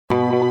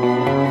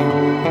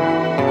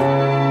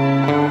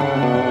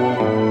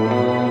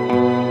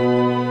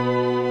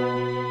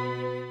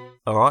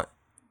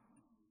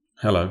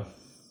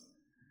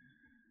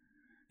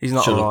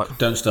he's not all right.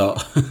 Don't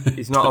start.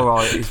 He's not all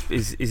right.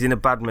 He's in a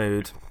bad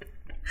mood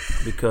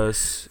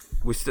because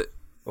the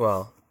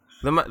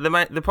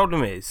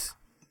problem is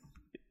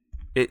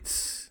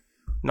it's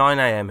 9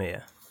 a.m.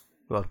 here.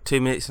 Well,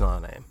 2 minutes to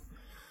 9 a.m.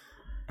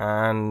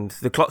 and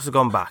the clocks have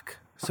gone back.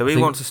 So he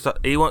wants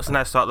to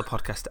now start the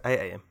podcast at 8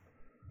 a.m.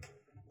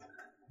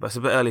 But it's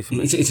a bit early for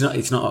me.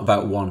 It's not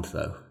about want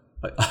though.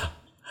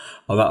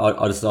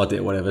 I just start it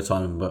at whatever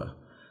time, but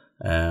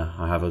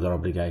I have other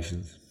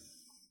obligations.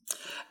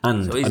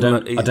 And so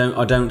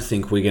I don't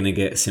think we're going to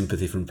get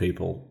sympathy from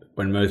people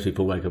when most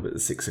people wake up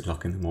at 6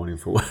 o'clock in the morning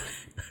for work.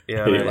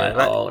 Yeah,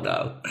 oh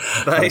no.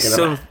 That is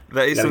something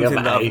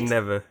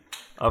that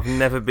I've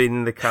never been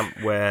in the camp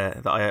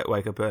that I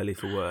wake up early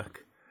for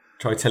work.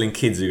 Try telling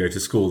kids who go to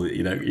school that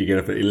you get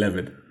up at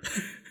 11.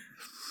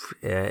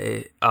 Yeah,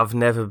 I've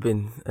never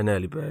been an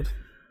early bird.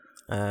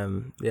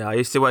 I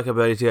used to wake up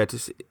early to go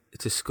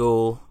to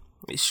school.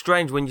 It's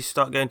strange when you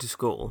start going to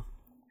school.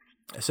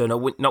 So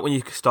not when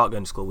you start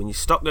going to school. When you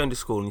stop going to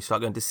school and you start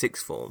going to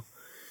sixth form,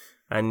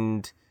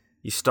 and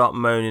you start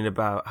moaning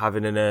about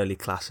having an early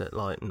class at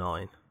like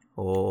 9,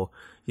 or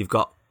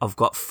I've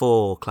got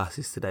 4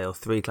 classes today or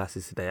 3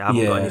 classes today. I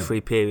haven't got any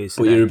free periods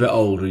today. But you're a bit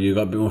older. You've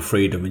got a bit more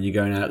freedom, and you're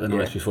going out the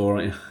nights before,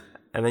 aren't you?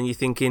 And then you're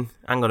thinking,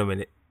 hang on a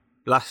minute.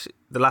 The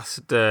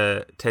last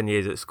 10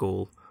 years at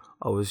school,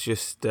 I was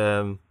just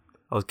I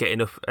was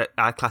getting up at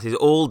our classes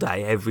all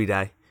day, every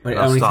day. But it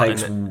only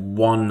takes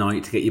one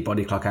night to get your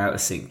body clock out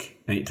of sync,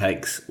 and it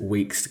takes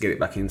weeks to get it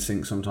back in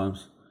sync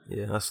sometimes.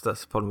 Yeah, that's the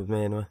problem with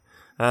me anyway.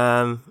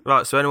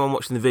 Right, so anyone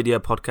watching the video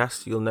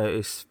podcast, you'll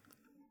notice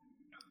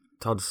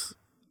Todd's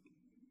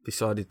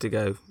decided to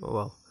go.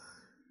 Well,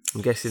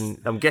 I'm guessing,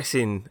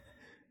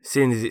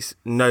 seeing as it's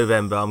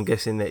November, I'm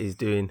guessing that he's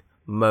doing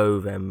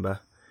Movember.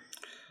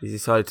 He's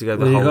decided to go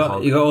the whole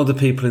hog. You got all the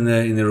people in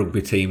the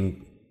rugby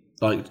team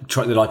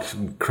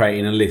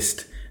creating a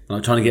list.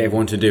 Like trying to get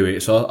everyone to do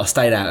it, so I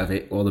stayed out of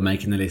it while they're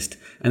making the list,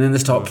 and then they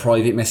start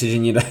private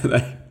messaging you, don't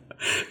they?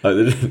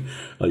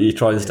 like you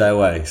try to stay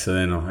away. So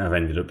then I've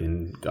ended up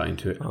going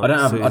to it. I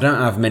don't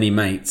have many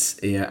mates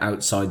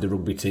outside the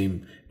rugby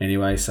team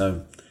anyway,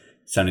 so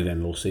it's only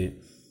then we'll see it.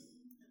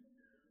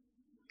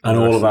 And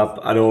all of our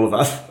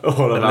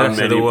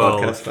many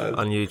podcast fans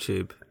on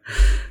YouTube.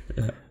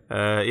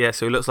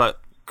 So he looks like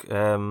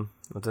I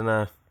don't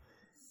know,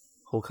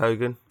 Hulk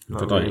Hogan.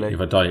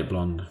 If I dye it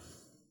blonde.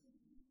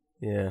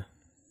 Yeah.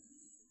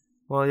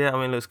 Well, yeah,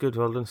 I mean, it looks good.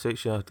 Well done,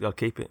 suits you. I'll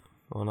keep it.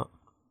 Why not?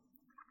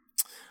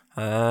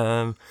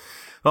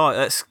 Right,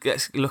 let's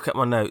look at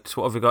my notes.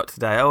 What have we got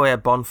today? Oh, yeah,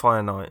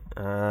 bonfire night.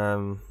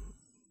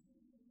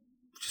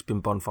 Just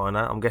been bonfire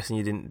night. I'm guessing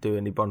you didn't do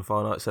any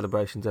bonfire night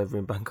celebrations over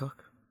in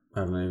Bangkok?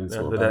 I haven't even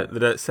thought about it. They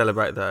don't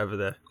celebrate that over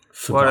there.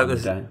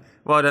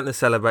 Why don't they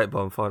celebrate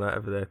bonfire night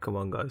over there? Come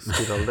on, guys. It's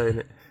good holiday, isn't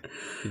it?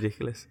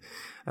 Ridiculous.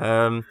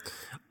 I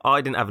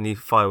didn't have any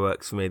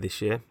fireworks for me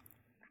this year.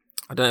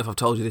 I don't know if I've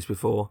told you this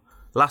before.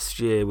 Last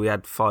year we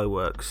had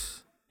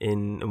fireworks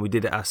and we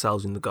did it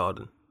ourselves in the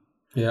garden.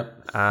 Yeah.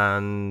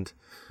 And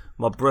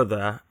my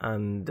brother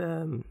and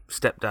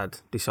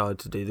stepdad decided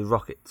to do the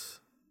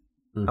rockets.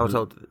 Mm-hmm.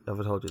 Have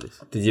I told you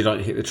this? Did you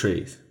hit the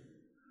trees?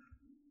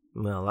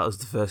 Well, that was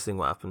the first thing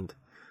what happened.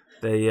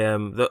 They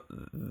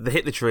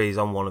hit the trees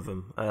on one of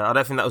them. I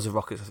don't think that was the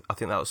rockets. I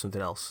think that was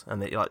something else. And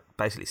they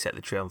basically set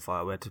the tree on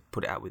fire. We had to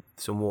put it out with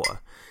some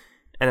water.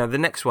 And the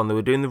next one, they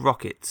were doing the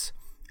rockets.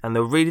 And they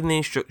were reading the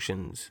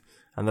instructions,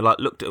 and they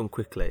looked at them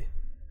quickly,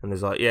 and they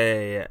was like,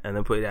 yeah, and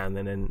then put it down,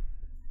 and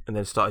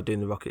then started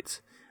doing the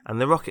rockets. And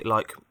the rocket,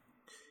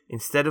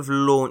 instead of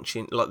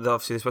launching,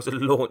 obviously they're supposed to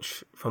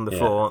launch from the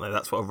floor, aren't they?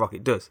 That's what a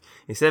rocket does.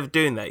 Instead of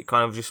doing that, it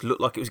kind of just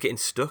looked like it was getting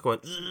stuck. It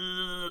went,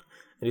 and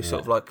it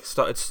sort of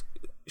started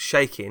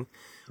shaking.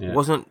 Yeah. It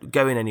wasn't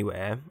going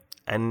anywhere,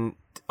 and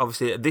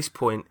obviously at this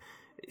point,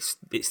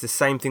 it's the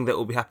same thing that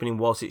will be happening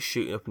whilst it's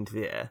shooting up into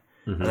the air.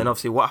 Mm-hmm. And then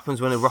obviously, what happens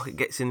when a rocket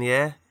gets in the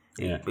air?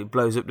 It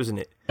blows up, doesn't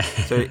it?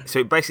 So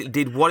it basically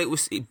did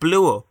it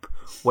blew up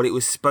what it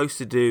was supposed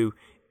to do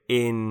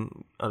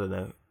in, I don't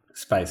know,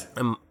 space.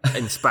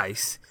 In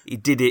space.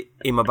 It did it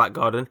in my back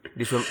garden. It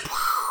just went,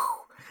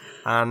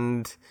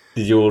 and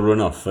did you all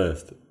run off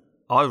first?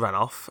 I ran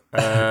off.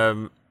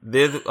 I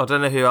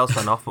don't know who else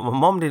ran off, but my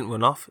mum didn't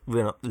run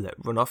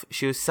off.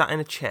 She was sat in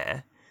a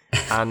chair,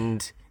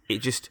 and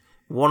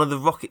one of the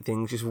rocket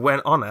things just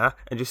went on her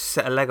and just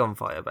set her leg on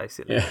fire,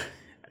 basically. Yeah.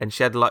 And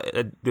she had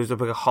there was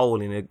a hole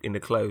in the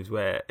clothes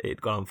where it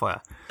had gone on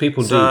fire.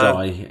 People do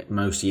die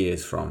most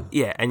years from.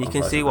 Yeah, and you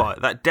can see why.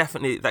 That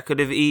could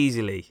have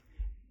easily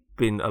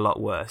been a lot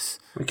worse.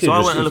 It could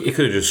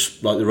have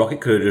just the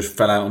rocket could have just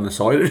fell out on the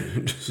side.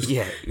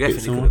 Yeah,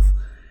 definitely could have.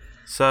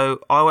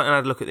 So I went and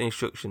had a look at the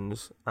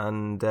instructions,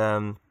 and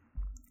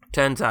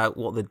turns out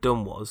what they'd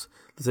done was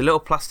there's a little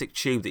plastic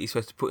tube that you're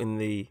supposed to put in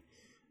the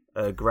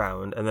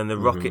ground, and then the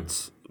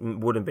rocket's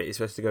wooden bit is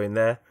supposed to go in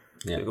there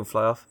so it can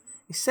fly off.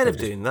 Instead of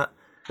doing that,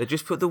 they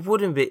just put the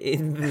wooden bit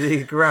in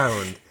the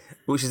ground,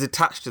 which is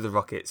attached to the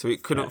rocket, so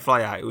it couldn't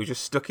fly out. It was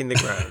just stuck in the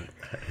ground.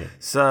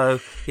 So,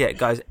 yeah,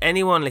 guys,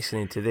 anyone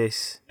listening to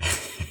this,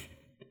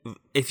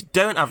 if you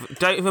don't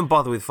even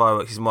bother with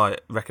fireworks is my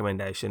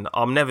recommendation.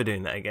 I'm never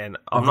doing that again.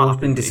 I've always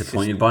been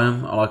disappointed by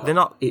them. They're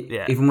not.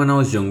 Yeah. Even when I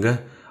was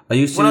younger, I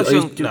used to.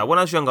 When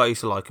I was younger, I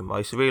used to like them. I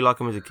used to really like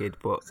them as a kid.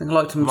 But I think I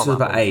liked them until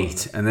about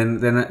 8, and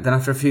then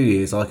after a few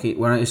years, like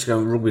when I used to go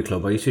to rugby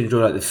club, I used to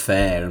enjoy like the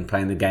fair and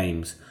playing the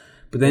games.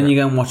 But then you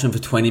go and watch them for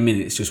 20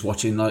 minutes, just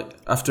watching like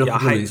after a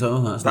couple of minutes.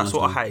 Oh, that's nice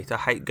what one. I hate. I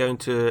hate going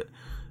to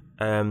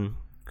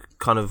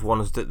kind of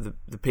ones that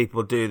the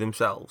people do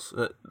themselves.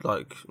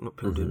 Like not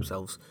people do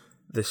themselves.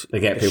 They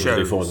get people to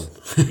do for them.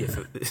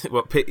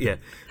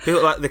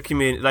 People like the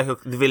community, like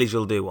the village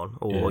will do one,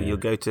 or you'll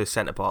go to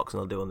Centre Parks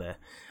and they'll do one there,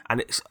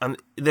 and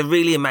they're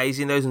really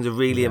amazing. Those ones are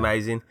really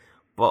amazing,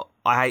 but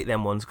I hate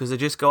them ones because they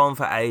just go on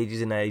for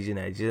ages and ages and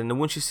ages, and then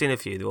once you've seen a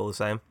few, they're all the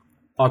same.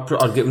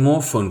 I'd get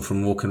more fun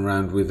from walking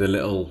around with a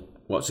little,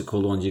 what's it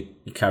called, the ones you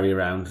carry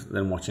around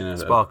than watching a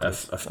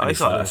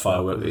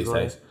firework these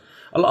days.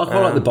 I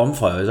quite like the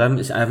bonfires.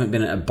 I haven't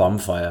been at a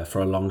bonfire for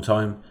a long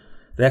time.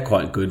 They're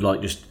quite good,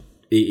 like just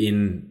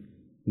eating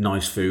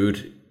nice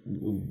food,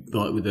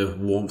 like with the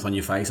warmth on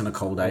your face on a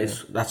cold day.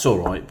 That's all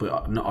right, but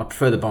I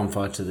prefer the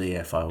bonfire to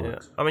the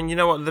fireworks. Yeah. I mean, you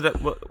know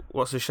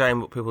what's a shame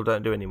what people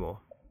don't do anymore?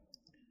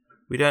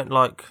 We don't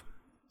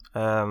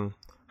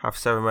have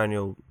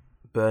ceremonial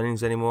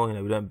burnings anymore. You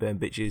know, we don't burn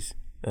bitches.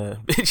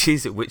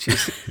 Bitches at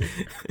witches.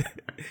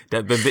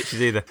 Don't burn bitches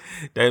either.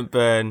 Don't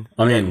burn.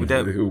 I mean,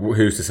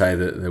 who's to say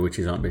that the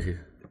witches aren't bitches?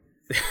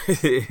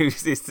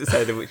 Who's this to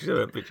say the witches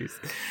aren't bitches?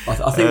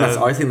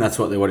 I think that's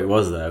what it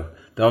was though.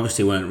 They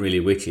obviously weren't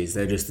really witches.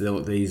 They're just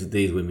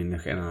these women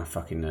getting on our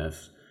fucking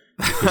nerves.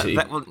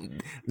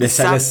 Let's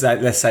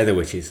say the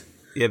witches.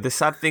 Yeah, the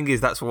sad thing is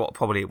that's what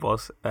probably it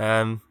was.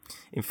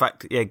 In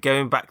fact,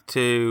 going back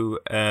to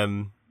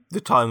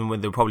the time when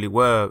there probably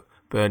were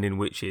burning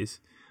witches,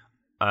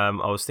 I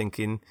was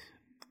thinking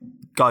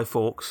Guy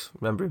Fawkes,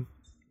 remember him?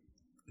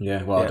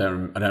 Yeah, well, yeah.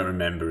 I don't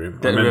remember him.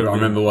 I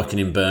remember watching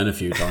him burn a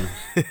few times.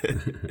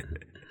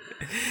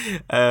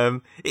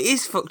 It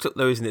is fucked up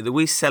though, isn't it, that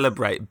we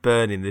celebrate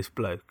burning this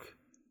bloke?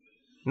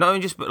 Not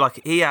even just, but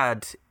like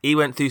he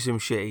went through some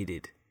shit. He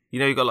did. You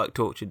know, he got like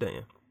tortured, don't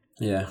you?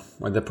 Yeah,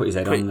 when they put his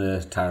head on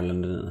the Tower of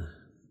London, didn't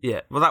they?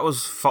 Yeah, well, that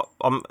was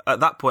at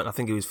that point. I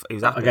think he was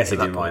happy. I guess he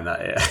didn't mind that.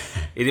 Yeah,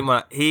 he didn't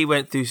mind. He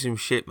went through some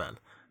shit, man.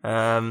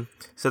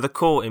 So they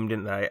caught him,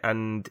 didn't they?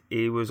 And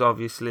he was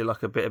obviously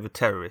like a bit of a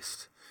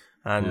terrorist.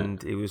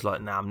 And he was like,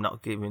 "Nah, I'm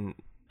not giving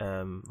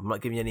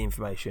you any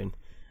information."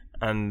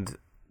 And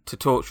to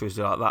torturers,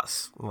 they're like,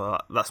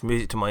 "That's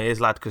music to my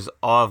ears, lad, because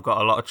I've got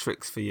a lot of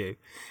tricks for you."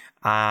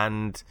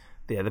 And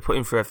they put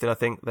him through everything. I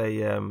think they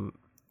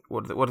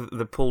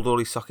they pulled all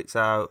his sockets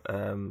out,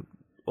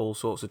 all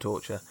sorts of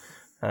torture.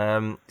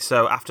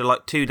 So after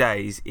like 2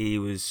 days, he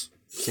was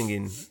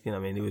singing. You know,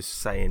 what I mean, he was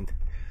saying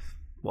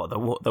what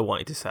they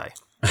wanted to say.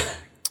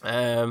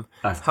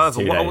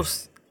 However, what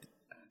was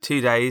 2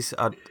 days,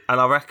 and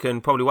I reckon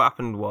probably what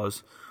happened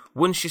was,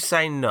 once you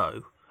say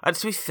no, and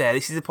to be fair,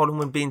 this is the problem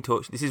when being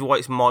tortured. This is why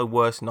it's my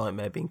worst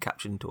nightmare, being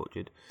captured and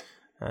tortured.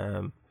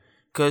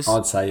 Because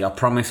I'd say, I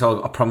promise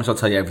I'll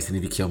tell you everything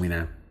if you kill me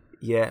now.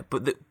 Yeah,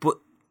 but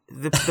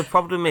the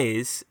problem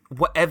is,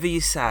 whatever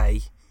you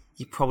say,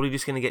 you're probably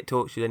just going to get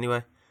tortured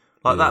anyway.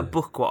 Like that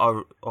book,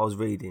 what I was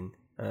reading,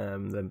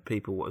 the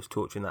people what was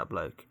torturing that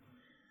bloke,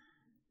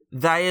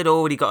 they had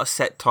already got a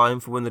set time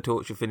for when the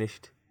torture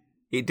finished.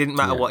 It didn't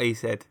matter what he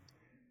said.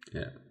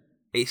 Yeah,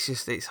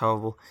 it's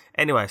horrible.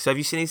 Anyway, so have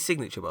you seen his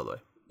signature, by the way?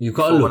 You've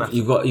got to look.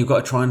 You've got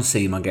to try and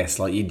see him. I guess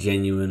like you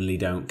genuinely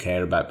don't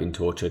care about being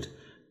tortured.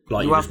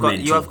 Like you have got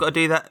to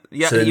do that.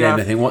 Yeah, so then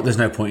I think there's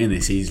no point in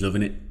this. He's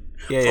loving it.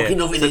 Fucking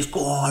loving this.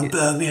 Go on,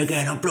 burn me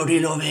again. I bloody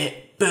love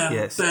it.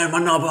 Burn my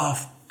knob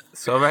off.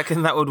 So I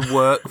reckon that would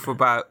work for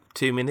about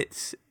 2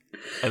 minutes,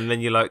 and then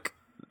you're like,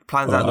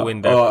 plans out the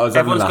window. I was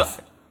having a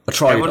laugh. I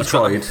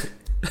tried.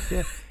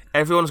 Yeah.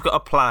 Everyone's got a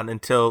plan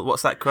until,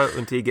 what's that quote?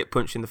 Until you get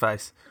punched in the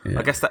face. Yeah.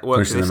 I guess that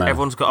works for this.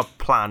 Everyone's got a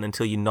plan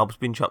until your knob's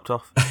been chopped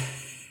off.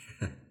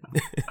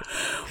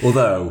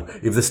 Although,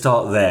 if they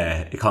start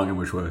there, it can't get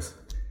much worse.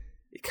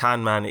 It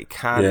can, man. It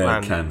can, yeah,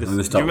 man. It can.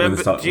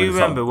 Do you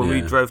remember when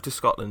we drove to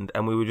Scotland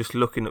and we were just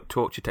looking up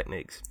torture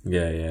techniques?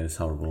 Yeah, it's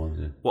horrible,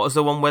 isn't it? What was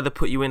the one where they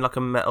put you in like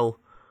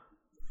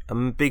a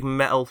big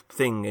metal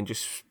thing and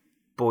just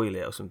boil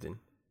it or something?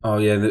 Oh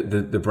yeah,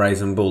 the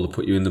brazen bull. They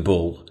put you in the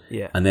bull,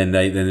 and then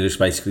they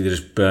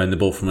just burn the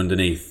bull from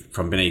beneath,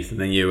 and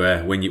then you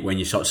when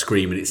you start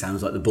screaming, it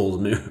sounds like the bull's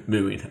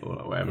mooing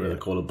or whatever they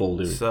call a bull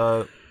doing.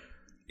 So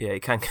yeah,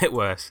 it can get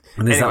worse.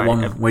 And there's that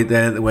one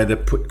where they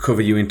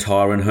cover you in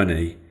tar and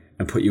honey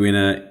and put you in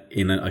a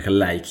like a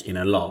lake in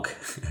a log,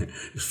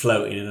 just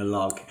floating in a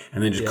log,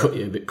 and then just cut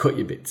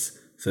your bits.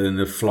 So then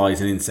the flies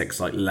and insects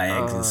like lay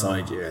eggs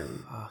inside you,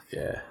 and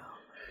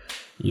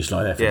you just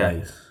lie there for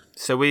days.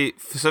 So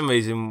for some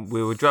reason,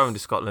 we were driving to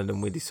Scotland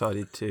and we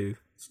decided to...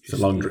 It's a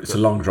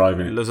long drive,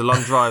 isn't it? It was a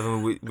long drive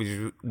and we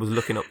was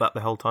looking up that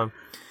the whole time.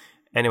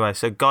 Anyway,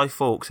 so Guy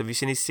Fawkes, have you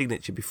seen his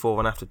signature before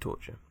and after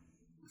torture?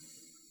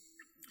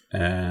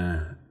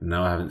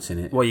 No, I haven't seen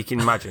it. Well, you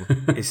can imagine.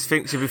 His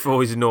signature before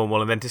was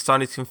normal, and then to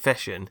sign his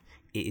confession,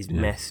 it is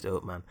messed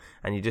up, man.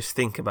 And you just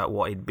think about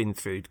what he'd been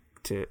through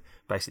to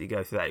basically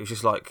go through that. It was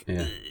just like,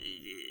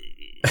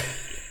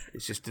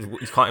 it's just, you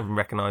can't even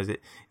recognise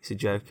it. It's a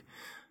joke.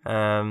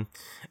 Oh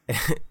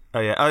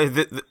yeah. Oh,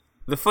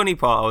 the funny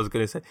part I was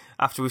going to say,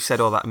 after we've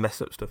said all that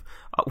messed up stuff,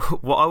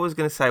 what I was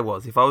going to say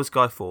was, if I was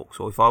Guy Fawkes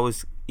or if I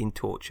was in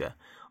torture,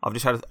 I've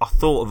just I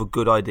thought of a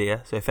good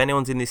idea. So if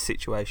anyone's in this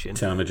situation,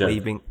 tell them a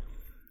joke.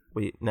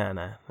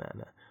 No.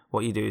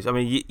 What you do is, I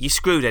mean, you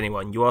screwed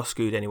anyone. You are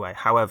screwed anyway.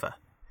 However,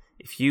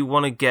 if you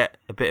want to get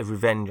a bit of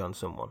revenge on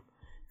someone,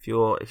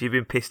 if you've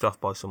been pissed off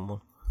by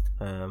someone,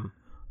 I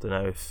don't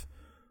know,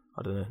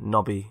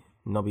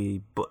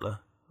 Nobby Butler,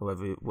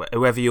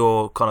 whoever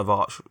your kind of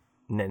arch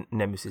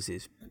nemesis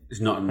is. It's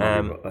not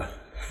Nobby Butler.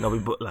 Nobby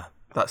Butler.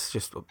 That's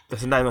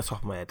a name on the top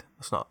of my head.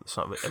 That's not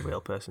a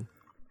real person.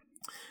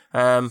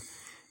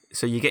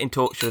 So you get in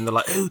torture and they're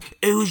like,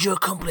 who's your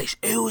accomplice?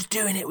 Who's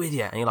doing it with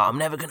you? And you're like, I'm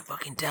never going to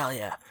fucking tell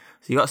you.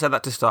 So you got to say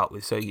that to start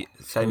with. So you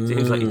say it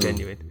seems like you're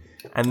genuine.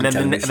 And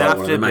then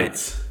after a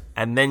bit,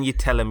 and then you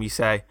tell them, you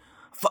say,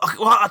 fuck,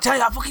 what?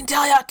 I fucking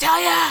tell you.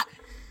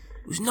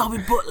 It was Nobby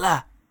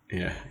Butler.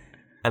 Yeah.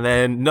 And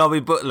then Nobby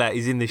Butler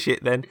is in the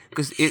shit then.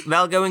 Because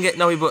they'll go and get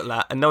Nobby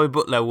Butler, and Nobby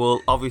Butler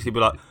will obviously be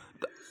like,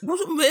 it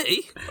wasn't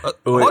me. I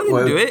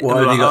didn't do it.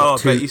 Like, I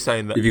bet you're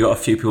saying that. If you got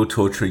a few people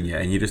torturing you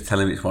and you just tell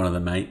him it's one of the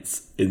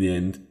mates in the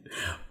end,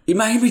 he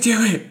made me do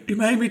it.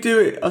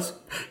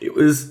 It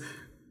was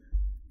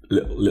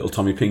little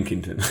Tommy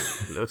Pinkington.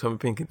 Little Tommy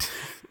Pinkington.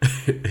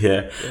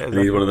 Yeah. And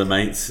he's one of the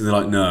mates. And they're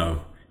like,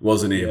 no, it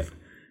wasn't him. Yeah.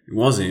 It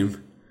was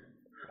him.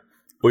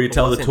 Or you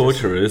tell the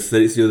torturers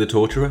that it's the other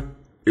torturer.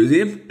 It was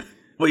him.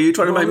 What are you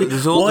trying to make me?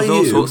 There's all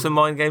sorts of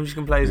mind games you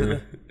can play, isn't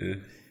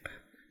there?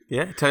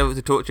 Yeah, tell you it was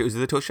the torture. It was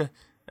the torture.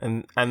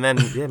 And then,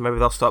 maybe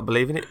they'll start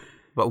believing it.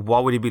 But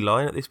why would he be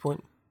lying at this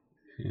point?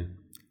 Yeah.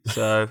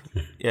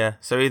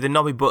 So either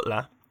Nobby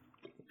Butler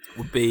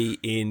would be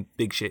in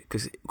big shit.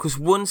 Because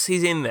once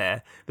he's in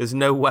there, there's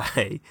no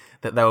way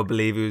that they will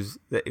believe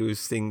that he was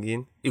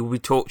singing. He would be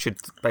tortured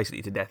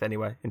basically to death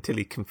anyway, until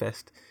he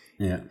confessed.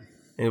 Yeah.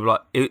 And he'll be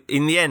like,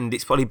 in the end,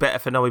 it's probably better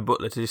for Nobby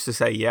Butler to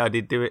say, yeah, I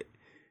did do it.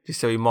 Just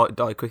so he might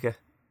die quicker.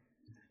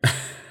 Do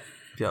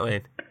you know what I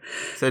mean?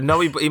 So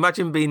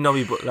imagine being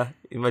Nobby Butler.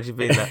 Imagine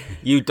being that.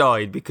 You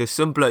died because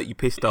some bloke you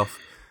pissed off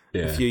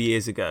a few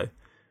years ago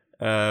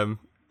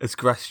has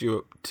grassed you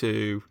up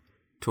to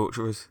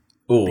torturers.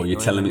 Or you're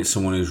telling it's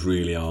someone who's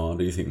really hard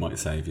who you think might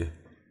save you.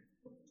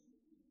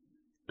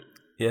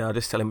 Yeah, I'll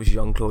just tell him it's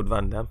Jean-Claude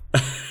Van Damme.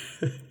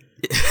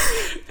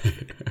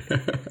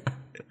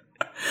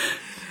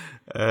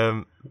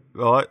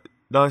 Right,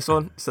 nice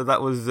one. So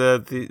that was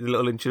the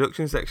little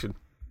introduction section.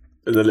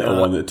 The little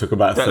one that took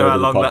about a third don't know how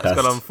of the long podcast.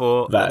 That's gone on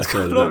for. That's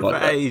gone on for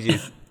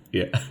ages.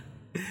 Yeah.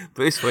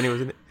 But it's funny,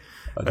 wasn't it?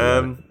 I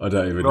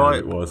don't even know what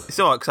it was. It's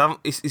alright, because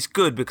it's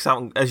good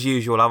because as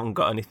usual, I haven't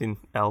got anything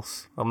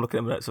else. I'm looking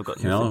at my notes, I've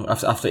got nothing.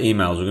 After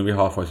emails, we're going to be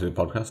halfway through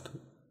the podcast.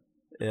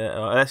 Yeah,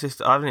 let's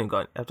just. I don't think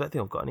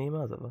I've got any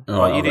emails, have I?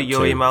 Right, you do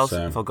your emails.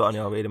 So, if I've got any,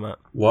 I'll read them out.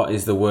 What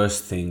is the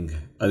worst thing?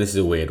 Oh, this is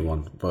a weird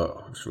one, but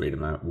I'll just read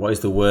them out. What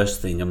is the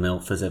worst thing a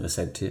MILF has ever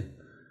said to you?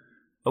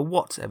 A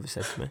what's ever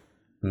said to me?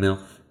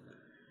 MILF.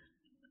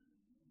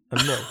 A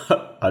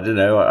MILF? I don't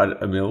know,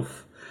 a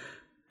MILF.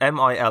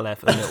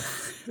 MILF, a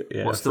MILF.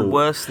 Yeah, what's the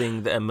worst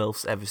thing that a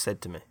MILF's ever said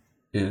to me?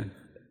 Yeah.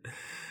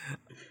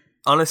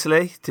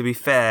 Honestly, to be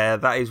fair,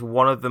 that is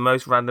one of the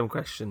most random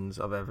questions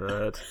I've ever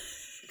heard.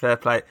 Fair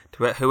play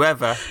to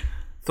whoever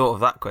thought of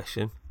that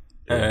question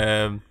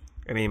and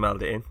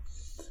emailed it in.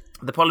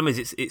 The problem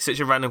is it's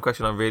such a random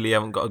question, I really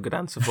haven't got a good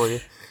answer for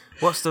you.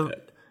 What's the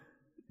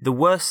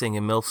worst thing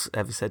a MILF's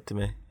ever said to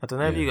me? I don't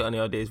know if you got any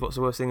ideas. What's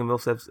the worst thing a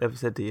MILF's ever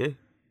said to you?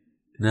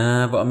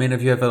 Nah, but I mean,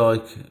 have you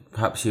ever,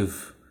 perhaps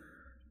you've,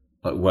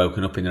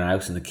 woken up in your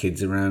house and the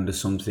kids around or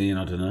something?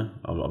 I don't know.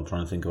 I'm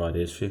trying to think of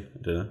ideas for you.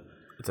 I don't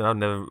know. I've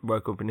never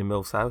woke up in a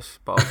MILF's house,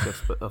 but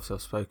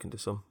I've spoken to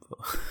some.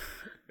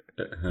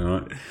 All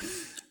right.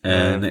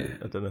 I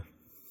don't know.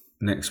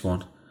 Next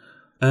one.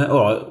 All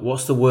right.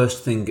 What's the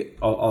worst thing?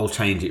 I'll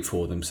change it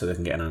for them so they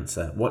can get an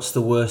answer. What's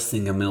the worst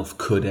thing a MILF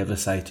could ever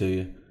say to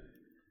you?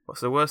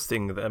 What's the worst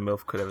thing that a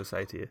MILF could ever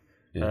say to you?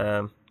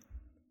 Yeah.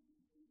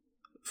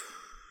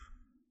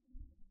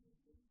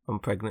 I'm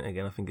pregnant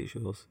again. I think it's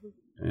yours.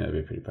 Yeah, that'd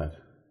be pretty bad.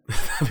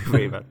 That'd be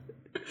pretty bad.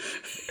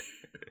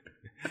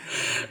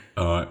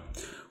 All right.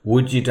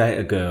 Would you date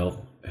a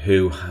girl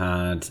who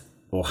had,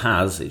 or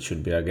has, it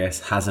should be, I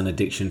guess, has an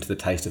addiction to the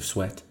taste of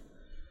sweat?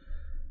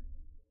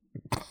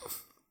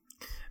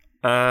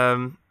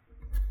 Yeah,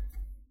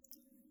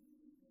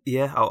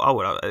 I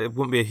would. It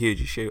wouldn't be a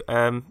huge issue.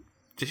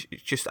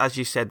 Just as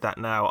you said that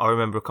now, I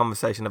remember a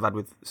conversation I've had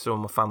with some of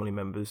my family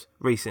members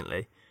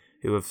recently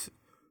who have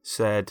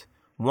said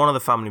one of the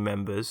family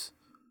members,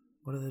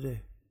 what do they do?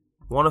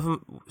 One of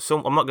them,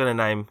 I'm not going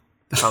to name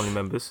the family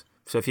members.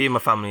 So if you're in my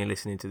family and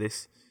listening to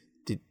this,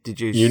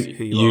 deduce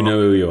who you are. You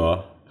know who you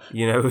are.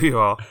 You know who you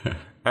are.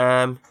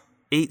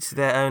 Eats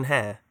their own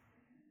hair.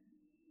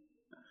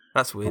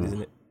 That's weird,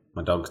 isn't it?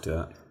 My dogs do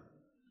that.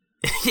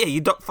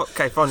 Yeah,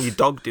 okay, fine, your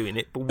dog doing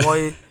it, but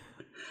why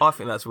I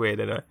think that's weird,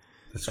 anyway.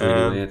 That's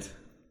really weird.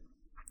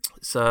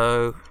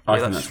 So I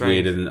think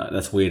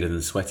that's weirder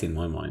than sweat in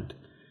my mind.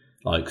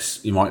 Like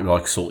you might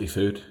like salty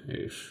food.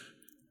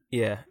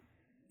 Yeah,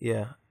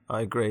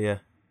 I agree. Yeah,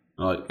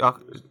 like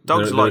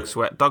dogs like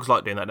sweat. Dogs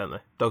like doing that, don't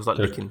they? Dogs like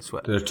licking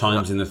sweat. There are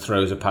times in the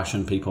throes of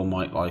passion people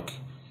might like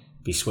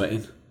be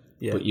sweating.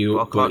 Yeah, but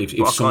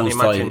if someone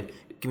started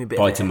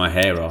biting my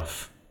hair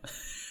off,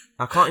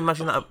 I can't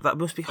imagine that. That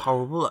must be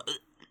horrible.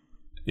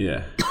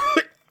 Yeah.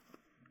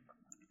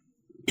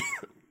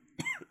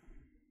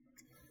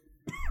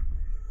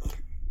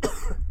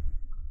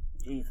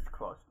 Jesus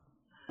Christ.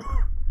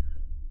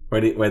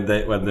 When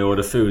they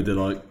order food, they're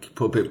like,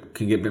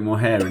 can get a bit more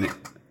hair in it.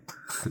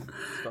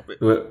 Stop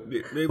it.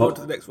 Move on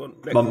to the next one.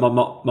 My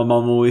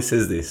mum always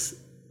says this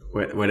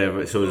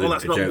whenever it's always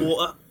that's a not joke.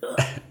 Water.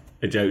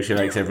 A joke she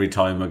makes every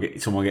time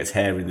someone gets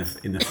hair in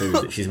the food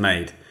that she's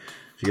made.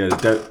 She goes,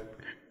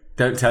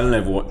 don't tell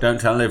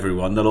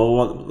everyone. They'll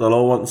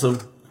all want some.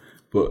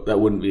 But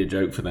that wouldn't be a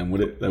joke for them, would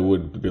it? They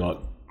would be like,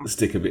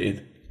 stick a bit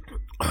in.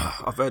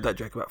 I've heard that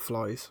joke about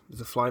flies.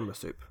 There's a fly in my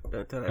soup.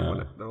 Don't tell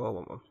everyone. They'll all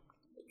want one.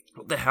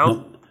 What the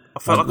hell? I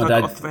felt like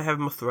I got a hair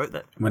in my throat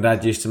there. My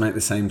dad used to make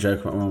the same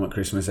joke about my mum at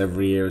Christmas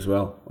every year as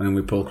well. When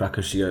we pull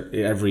crackers, she go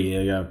every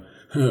year.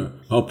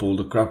 I pulled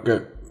a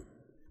cracker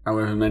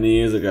however many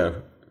years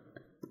ago.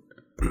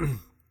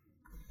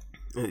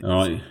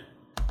 All right,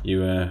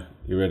 you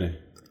ready?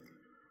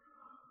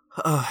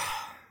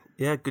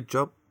 Yeah, good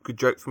job. Good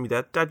joke from your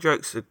dad. Dad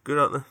jokes are good,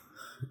 aren't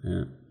they?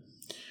 Yeah.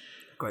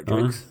 Great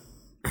jokes.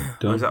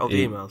 Oh, is that all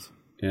the emails?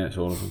 Yeah, it's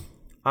all of them.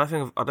 I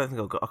don't think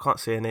I've got. I can't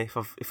see any.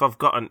 If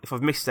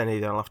I've missed any,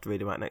 then I'll have to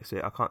read them out next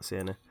week. I can't see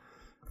any.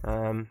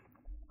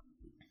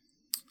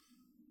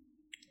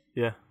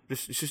 Yeah,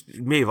 just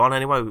move on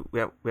anyway. We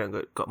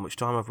haven't got much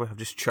time, have we? I've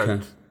just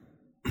choked.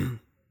 Okay.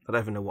 I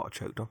don't even know what I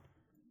choked on.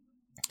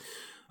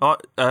 All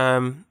right,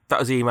 that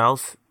was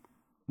emails.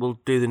 We'll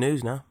do the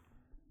news now.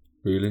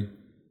 Really?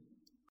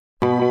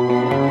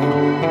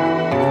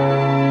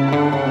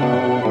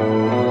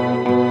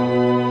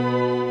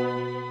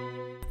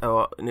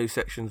 Oh, news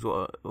sections.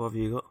 What have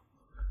you got?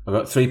 I've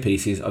got 3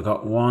 pieces. I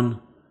got one.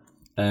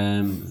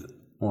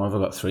 What have I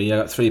got? 3. Yeah, I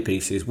got 3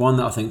 pieces. One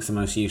that I think is the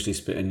most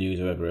useless bit of news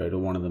I've ever heard, or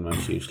one of the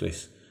most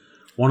useless.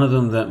 One of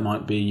them that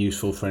might be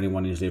useful for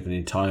anyone who's living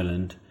in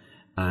Thailand,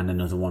 and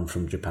another one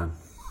from Japan.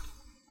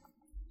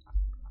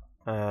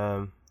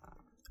 All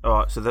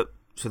right. So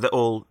they're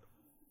all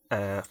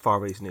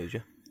Far East news,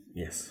 yeah.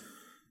 Yes.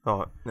 All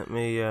right. Let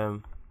me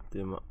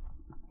do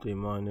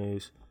my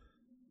news.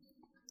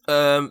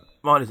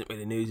 Mine isn't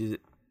really news, is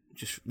it?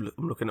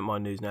 I'm looking at my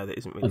news now. That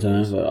isn't really. I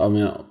don't know. I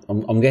mean,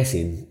 I'm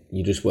guessing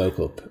you just woke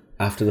up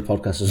after the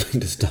podcast was going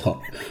to start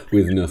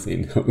with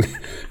nothing.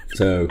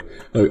 So,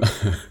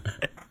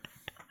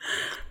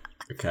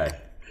 okay,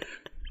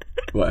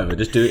 whatever.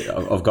 Just do it.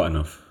 I've got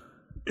enough.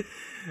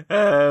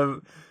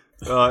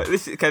 Right.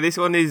 This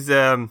one is.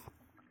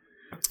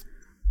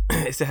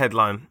 It's a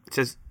headline. It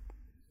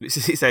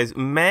says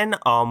men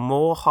are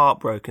more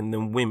heartbroken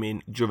than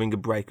women during a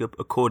breakup,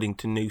 according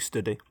to new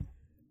study.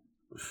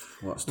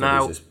 What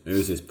study is this?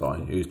 Who's this by?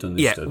 Who's done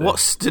this study? What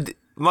study?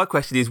 My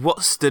question is,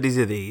 what studies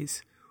are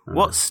these?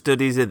 What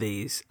studies are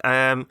these?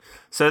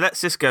 So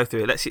let's just go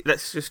through it.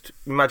 Let's just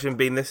imagine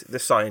being the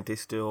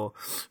scientist or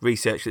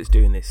researcher that's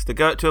doing this. They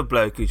go up to a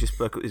bloke who just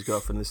broke up with his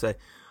girlfriend and say,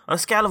 on a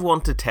scale of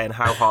 1 to 10,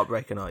 how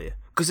heartbroken are you?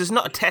 Because there's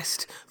not a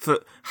test for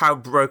how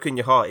broken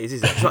your heart is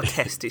it? It's not a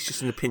test, it's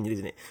just an opinion,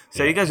 isn't it?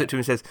 So he goes up to him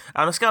and says,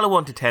 on a scale of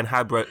 1 to 10,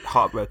 how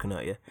heartbroken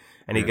are you?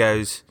 And he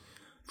goes,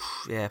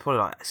 probably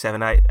like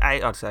 7, 8,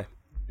 I'd say.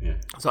 Yeah.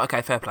 So,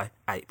 okay, fair play.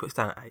 8, puts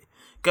down at 8.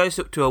 Goes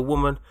up to a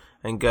woman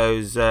and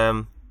goes,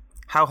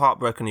 how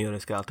heartbroken are you on a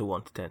scale to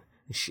 1 to 10?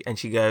 And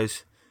she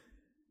goes,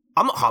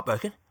 I'm not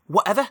heartbroken.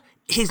 Whatever.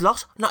 His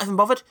loss. Not even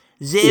bothered.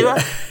 0.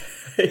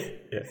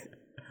 Yeah.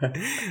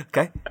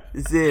 Okay.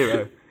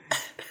 0.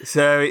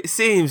 So it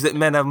seems that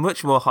men are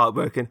much more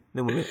heartbroken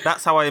than women.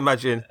 That's how I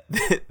imagine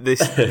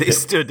this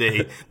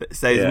study that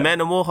says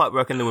men are more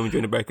heartbroken than women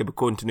during a breakup,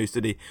 according to a new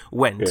study,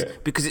 went. Yeah.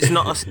 Because it's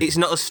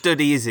not a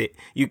study, is it?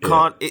 You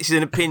can't. Yeah. It's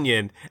an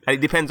opinion, and it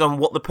depends on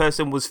what the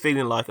person was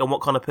feeling like and what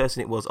kind of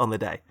person it was on the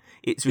day.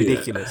 It's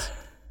ridiculous. Yeah.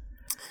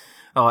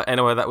 All right.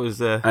 Anyway, that was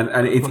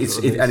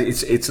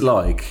it's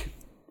like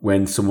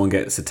when someone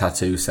gets a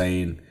tattoo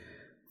saying,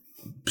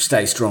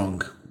 "Stay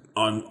strong.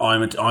 I'm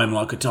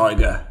like a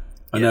tiger."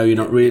 I know you're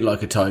not really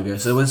like a tiger.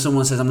 So when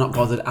someone says, I'm not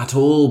bothered at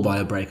all by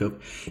a breakup,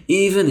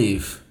 even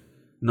if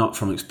not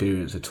from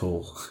experience at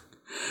all,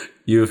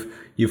 you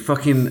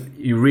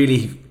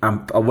really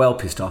are well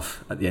pissed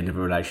off at the end of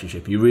a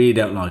relationship. You really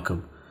don't like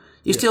them.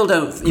 You still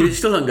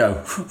don't go,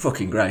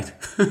 fucking great.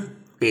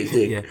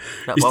 Yeah,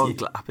 that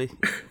was happy.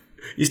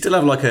 You still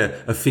have like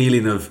a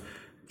feeling of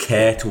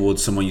care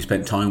towards someone you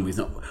spent time with.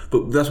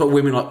 But that's what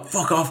women are like,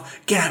 fuck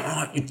off, get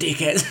out, you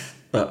dickhead.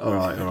 But all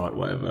right,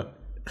 whatever.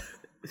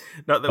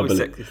 Not that we're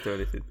sexist or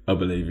anything. I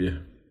believe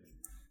you.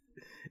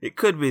 It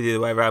could be the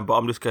other way around, but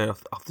I'm just going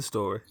off the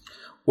story.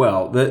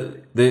 Well,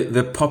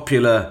 the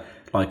popular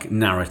like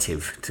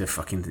narrative, to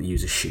fucking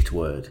use a shit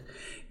word,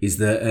 is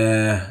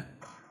that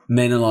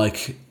men are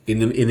like in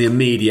the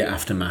immediate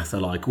aftermath are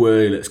like,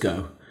 "Whoa, let's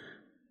go."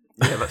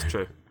 Yeah, that's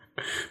true.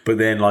 But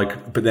then like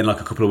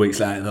a couple of weeks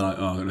later, they're like,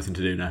 "Oh, I've got nothing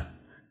to do now."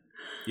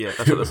 Yeah,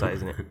 that's what they say,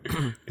 isn't it?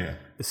 Yeah.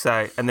 They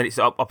say, and then it's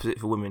the opposite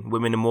for women.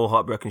 Women are more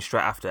heartbroken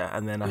straight after,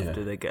 and then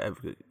after they get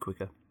over it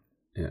quicker.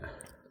 Yeah.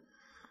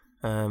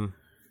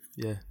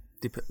 Yeah.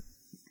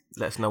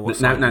 Let us know what.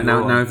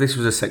 Now, if this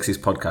was a sexist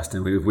podcast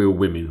and we were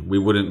women, we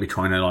wouldn't be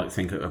trying to like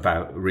think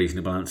about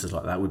reasonable answers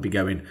like that. We'd be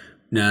going,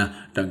 "Nah,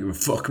 don't give a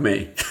fuck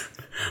me."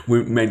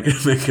 Men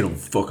can all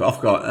fuck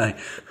off, can't they?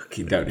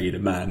 You don't need a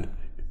man.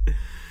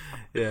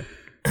 Yeah.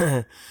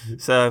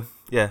 So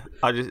yeah,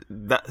 I just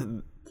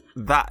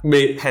that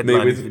me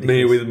headline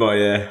with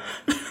my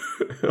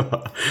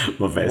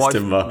my vest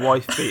and my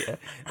wife beater.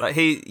 Like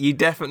you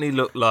definitely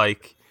look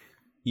like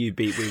you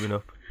beat women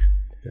up.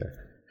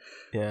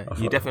 Yeah,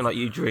 you definitely like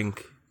you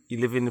drink. You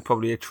live in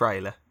probably a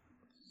trailer.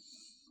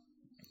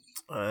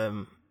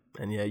 And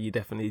yeah, you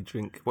definitely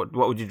drink. What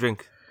would you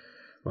drink?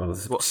 Well,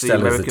 what's the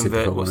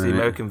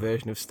American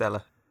version of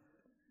Stella?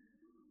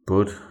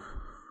 Bud.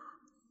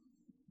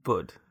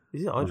 Bud?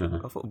 Is it? I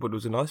thought Bud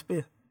was a nice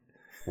beer.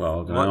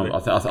 Well, I don't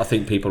know. I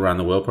think people around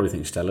the world probably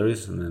think Stella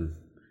is, and then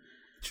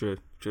true.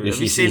 You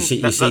see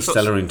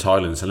Stella in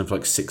Thailand selling for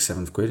like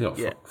 £6-7 quid.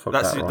 Yeah,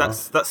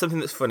 that's something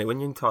that's funny. When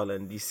you're in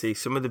Thailand, you see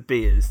some of the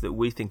beers that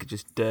we think are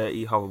just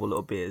dirty, horrible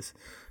little beers.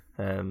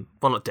 Well,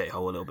 not dirty,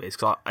 horrible little beers,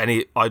 because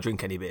I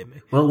drink any beer,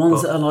 me. Well,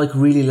 ones that are like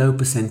really low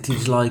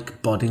percentage,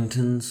 like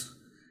Boddingtons,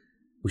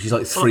 which is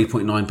like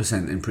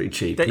 3.9% and pretty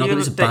cheap. Not that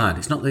it's bad.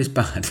 It's not that it's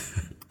bad.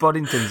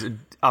 Boddingtons.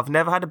 I've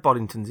never had a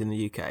Boddingtons in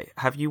the UK.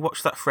 Have you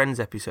watched that Friends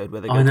episode where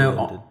they go to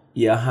London?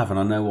 Yeah, I have, and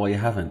I know why you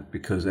haven't,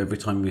 because every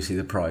time we see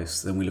the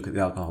price, then we look at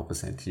the alcohol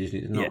percentage,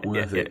 and it's not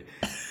worth it.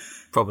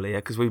 Probably, yeah,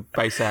 because we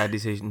base our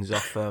decisions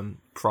off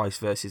price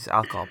versus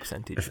alcohol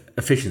percentage.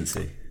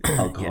 Efficiency.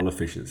 Alcohol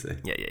efficiency.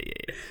 Yeah.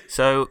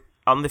 So,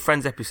 on the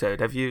Friends episode,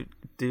 do you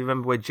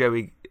remember where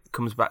Joey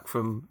comes back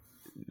from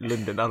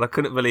London? And I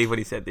couldn't believe when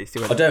he said this.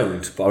 I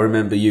don't, but I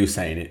remember you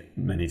saying it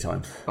many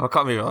times. I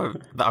can't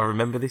believe that I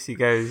remember this. He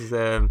goes,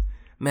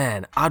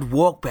 "Man, I'd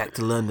walk back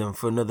to London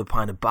for another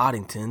pint of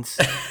Boddingtons."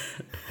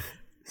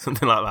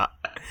 Something like that.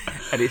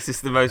 And it's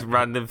just the most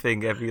random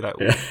thing ever. You're like,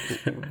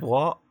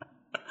 what?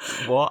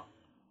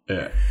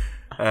 Yeah.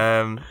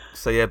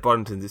 So yeah,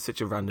 Boddingtons is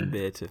such a random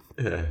beer too.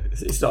 Yeah,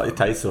 it's not. It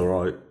tastes all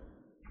right.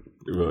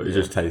 It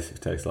just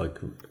tastes like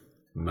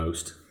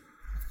most.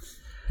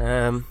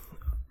 Well,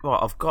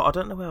 I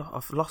don't know where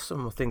I've lost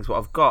some of things, but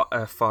I've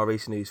got Far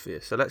East news for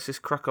you. So let's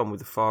just crack on with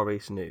the Far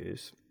East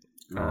news,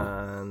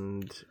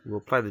 and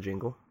we'll play the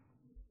jingle.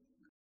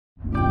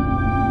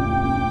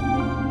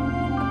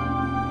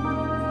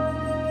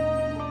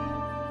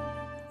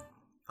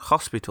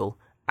 Hospital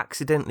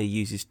accidentally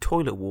uses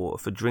toilet water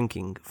for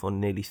drinking for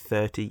nearly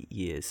 30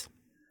 years.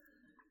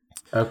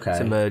 Okay.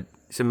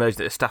 It's emerged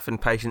that a staff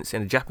and patients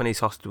in a Japanese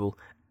hospital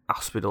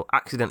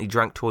accidentally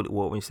drank toilet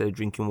water instead of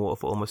drinking water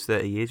for almost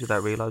 30 years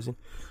without realising.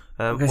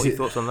 What are your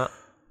thoughts on that?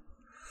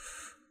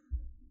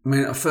 I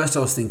mean, at first I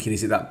was thinking,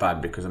 is it that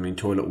bad? Because, I mean,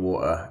 toilet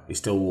water is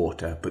still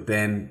water, but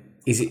then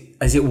is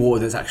it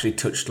water that's actually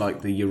touched,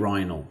 like, the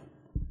urinal?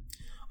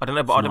 I don't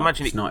know, but I'd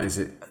imagine it's not, is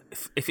it?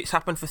 If it's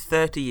happened for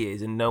 30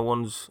 years and no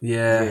one's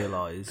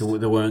realised...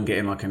 They weren't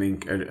getting, like,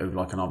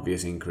 an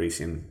obvious increase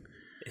in...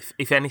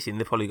 If anything,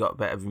 they've probably got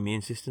better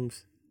immune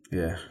systems.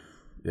 Yeah,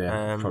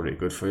 probably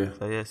good for you.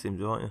 So, yeah, seems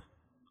right, yeah.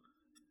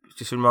 It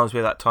just reminds me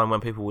of that time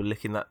when people were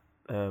licking that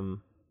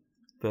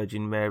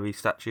Virgin Mary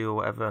statue or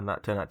whatever, and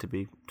that turned out to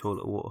be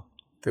toilet water.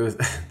 There was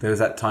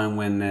that time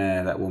when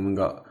that woman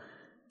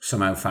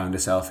somehow found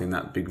herself in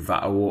that big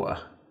vat of water,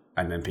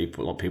 and then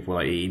people were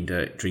like eating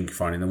dirt, drinking,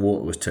 finding the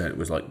water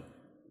was like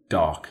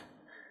dark.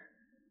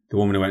 The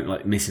woman who went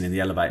like missing in the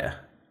elevator,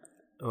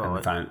 and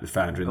they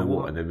found her in the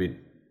water. There'd been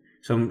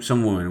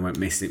some woman went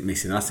missing.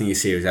 The last thing you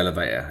see was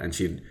elevator, and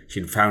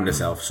she'd found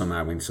herself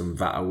somehow in some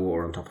vat of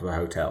water on top of a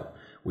hotel,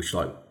 which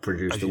like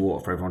produced the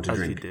water for everyone to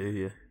drink. As you do,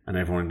 yeah. And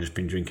everyone had just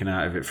been drinking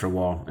out of it for a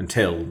while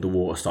until the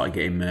water started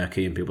getting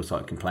murky and people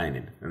started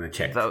complaining, and they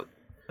checked. That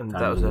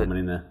was a woman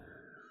in there.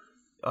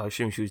 I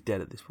assume she was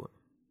dead at this point.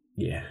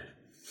 Yeah.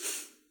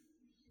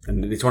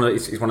 And it's one of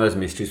those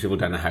mysteries. People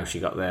don't know how she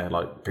got there.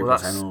 Like people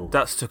saying,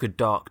 that's took a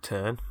dark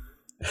turn.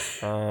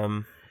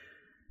 A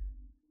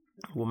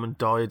woman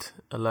died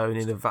alone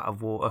in a vat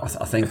of water.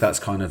 I think that's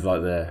kind of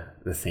like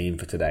the theme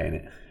for today, isn't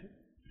it?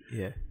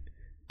 Yeah,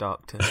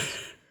 dark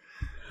turns.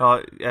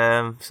 Right,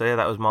 so yeah,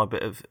 that was my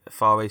bit of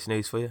Far East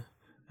news for you.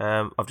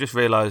 I've just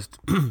realised,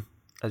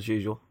 as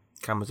usual,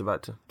 camera's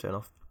about to turn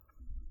off.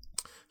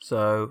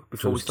 So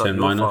before we start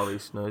your Far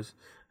East news,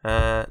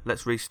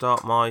 let's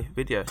restart my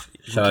video.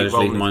 Shall I just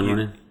leave mine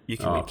running? You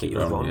can keep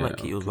yours rolling. Yeah,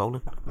 keep yours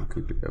rolling. I'll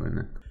keep it going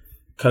then.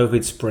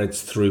 COVID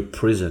spreads through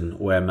prison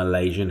where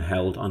Malaysian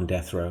held on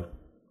death row.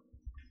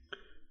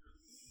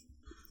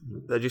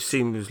 That just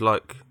seems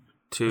like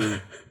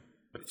two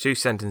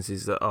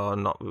sentences that are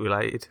not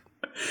related.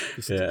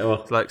 It's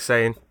like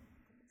saying...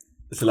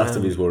 It's the last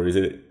of his worries,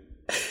 isn't it?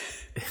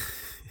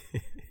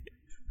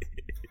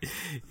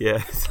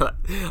 Yeah, I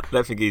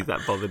don't think he's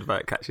that bothered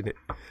about catching it.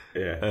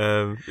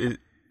 Yeah.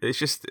 It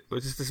just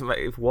doesn't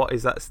make. What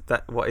is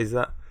that? What is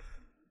that?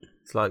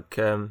 It's like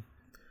I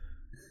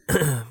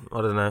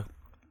don't know.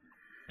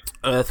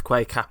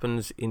 Earthquake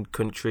happens in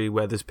country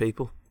where there's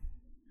people.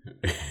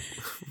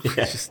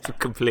 It's just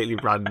completely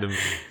random.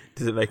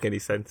 Doesn't make any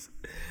sense.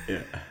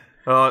 Yeah.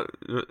 Oh,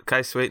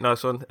 okay, sweet,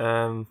 nice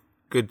one.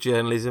 Good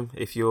journalism.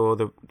 If you're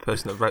the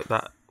person that wrote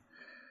that,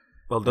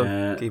 well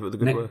done. Keep up the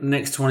good work.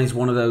 Next one is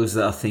one of those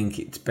that I think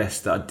it's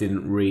best that I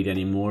didn't read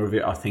any more of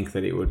it. I think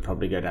that it would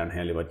probably go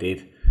downhill if I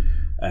did.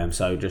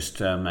 So just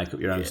make up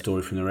your own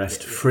story from the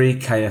rest. Free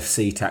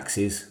KFC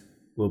taxis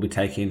will be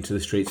taken to the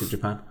streets of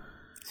Japan.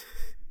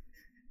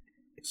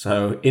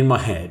 So in my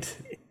head,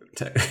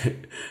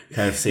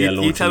 KFC are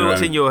launching. You tell me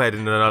what's in your head,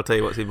 and then I'll tell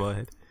you what's in my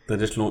head. They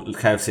just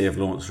KFC have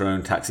launched their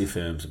own taxi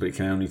firms, but it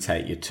can only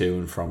take you to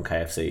and from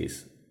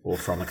KFCs or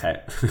from a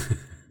KFC.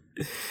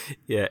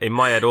 Yeah, in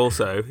my head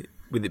also,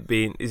 with it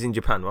being is in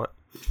Japan, right?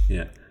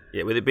 Yeah.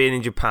 Yeah, with it being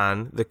in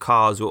Japan, the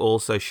cars were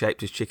also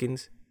shaped as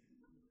chickens.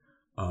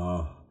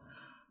 From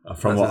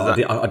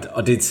what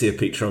I did see a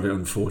picture of it,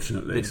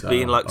 unfortunately. It's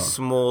being like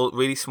small,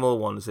 really small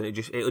ones, and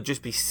it would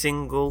just be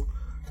single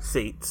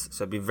seats,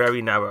 so it'd be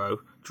very narrow.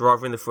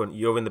 Driver in the front,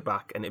 you're in the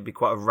back, and it'd be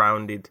quite a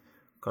rounded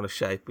kind of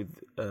shape with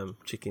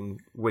chicken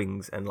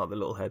wings and like the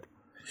little head.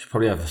 You should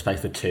probably have a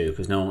space for two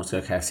because no one wants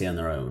to go KFC on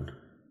their own.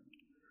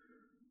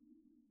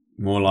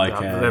 More like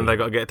then they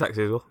got to get a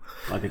taxi as well.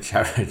 Like a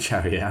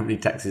chariot. How many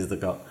taxis they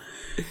got?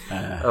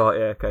 Oh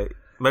yeah, okay.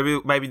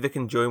 Maybe they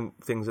can join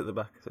things at the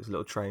back. So it's a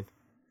little train.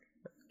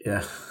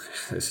 Yeah,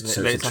 it's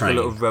a like train.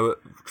 A little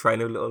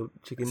train of little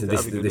chickens. So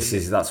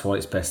that's why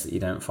it's best that you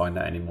don't find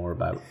out any more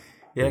about.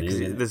 Yeah,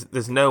 because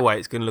there's no way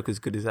it's going to look as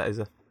good as that, is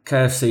there?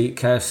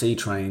 KFC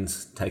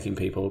trains taking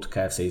people to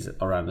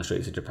KFCs around the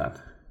streets of Japan.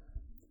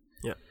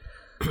 Yeah.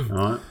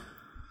 All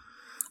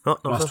right.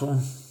 Last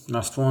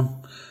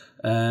one.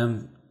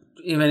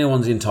 If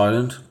anyone's in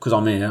Thailand, because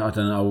I'm here, I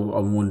don't know.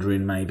 I'm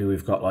wondering maybe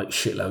we've got like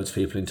shitloads of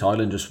people in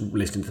Thailand just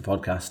listening to the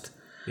podcast.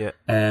 Yeah.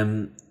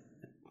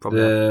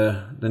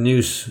 The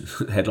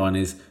news headline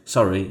is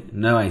sorry,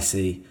 no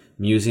AC.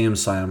 Museum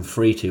Siam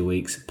free 2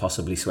 weeks,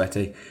 possibly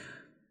sweaty.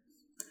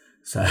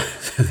 So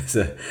there's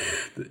a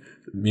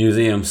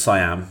Museum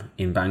Siam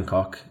in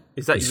Bangkok.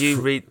 Is that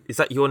is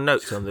that your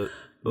notes on the?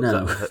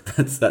 No,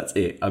 that's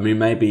it. I mean,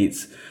 maybe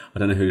it's I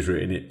don't know who's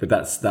written it, but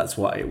that's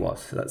what it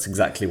was. That's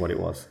exactly what it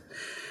was.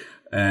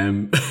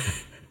 The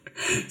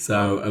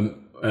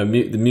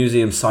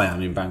Museum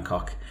Siam in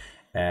Bangkok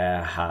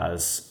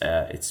has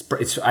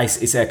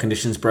its air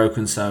conditioning's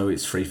broken, so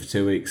it's free for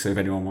 2 weeks. So if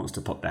anyone wants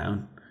to pop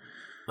down,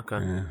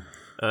 okay.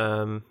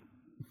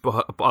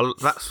 But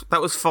that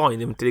was fine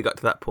until it got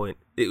to that point.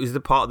 It was the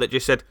part that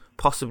just said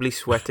possibly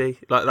sweaty.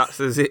 Like that's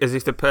as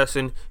if the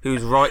person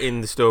who's writing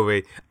the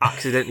story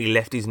accidentally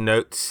left his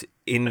notes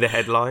in the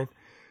headline.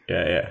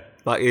 Yeah.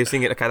 Like he was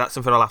thinking, okay, that's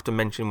something I'll have to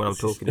mention when I'm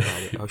talking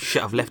about it. Oh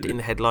shit, I've left it in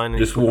the headline.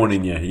 Just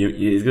warning you,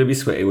 it's going to be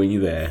sweaty when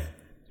you're there.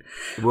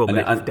 It will be,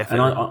 definitely.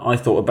 And I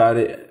thought about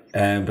it,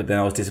 but then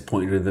I was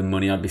disappointed with the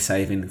money I'd be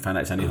saving. Found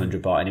out it's only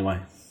 100 baht anyway.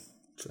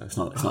 So it's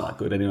not that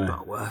good anyway.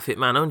 Not worth it,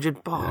 man.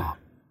 100 baht. Yeah.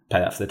 Pay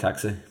that for the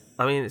taxi.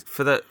 I mean,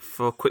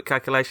 for a quick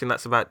calculation,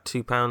 that's about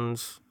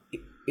 £2.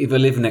 If I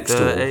live next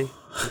 30.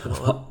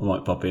 door, I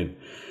might pop in.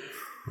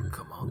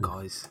 Come on,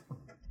 guys.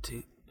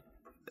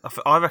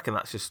 I reckon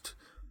that's just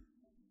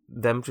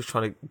them just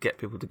trying to get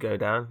people to go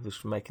down,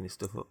 just making this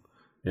stuff up.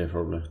 Yeah,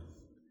 probably.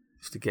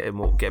 Just to get a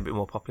bit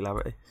more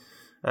popularity.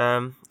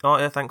 Oh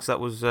yeah, thanks.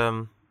 That was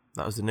the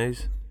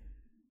news.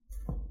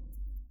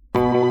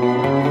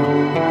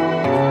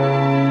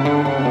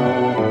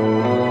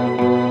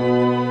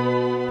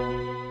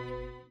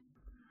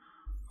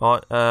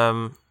 Right,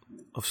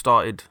 I've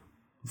started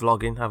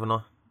vlogging, haven't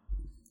I?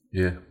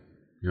 Yeah,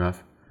 you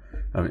have,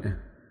 haven't you?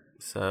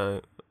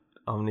 So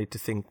I'll need to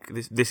think.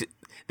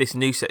 This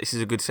new set. This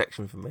is a good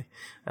section for me.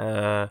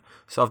 So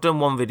I've done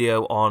one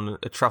video on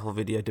a travel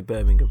video to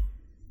Birmingham.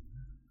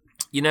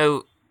 You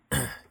know,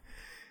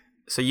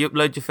 so you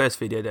upload your first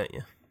video, don't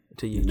you,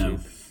 to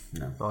YouTube?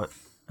 No. Right,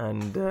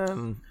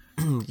 and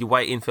you're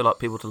waiting for like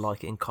people to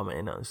like it and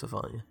comment it and stuff,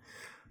 aren't you?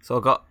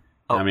 So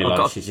how many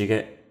likes did you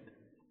get?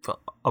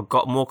 I've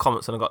got more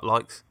comments than I got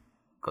likes.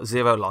 Got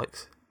 0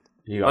 likes.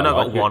 I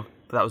got 1,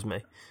 but that was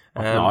me.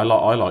 No,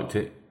 I liked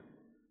it.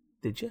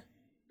 Did you?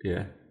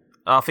 Yeah.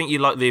 I think you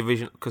liked the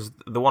original, because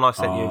the one I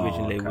sent you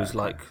originally was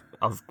like,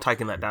 I've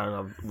taken that down and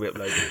I've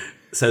re-uploaded it.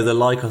 So the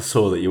like I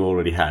saw that you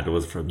already had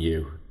was from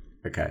you.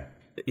 Okay.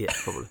 Yeah,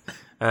 probably.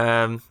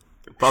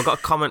 But I got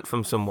a comment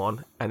from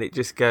someone and it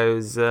just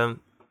goes,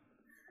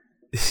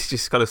 it's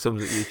just kind of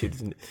sums up YouTube,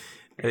 doesn't it?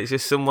 And it's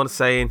just someone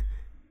saying,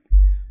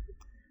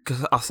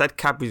 because I said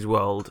Cadbury's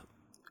World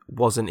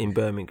wasn't in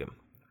Birmingham.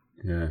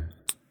 Yeah.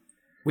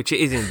 Which it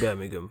is in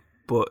Birmingham,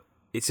 but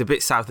it's a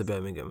bit south of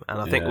Birmingham. And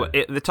I think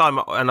at the time,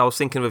 and I was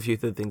thinking of a few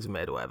other things I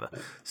made or whatever.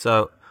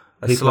 So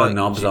people are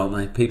knobs, aren't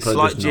they? People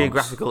slight are just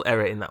geographical knobs.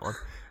 Error in that one.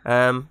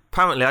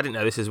 Apparently, I didn't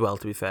know this as well,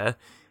 to be fair.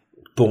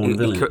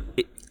 Bourneville.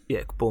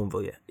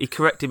 Bourneville, yeah. He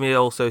corrected me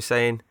also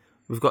saying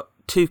we've got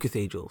 2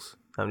 cathedrals.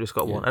 I've just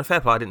got one. And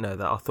fair play, I didn't know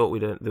that. I thought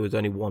there was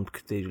only 1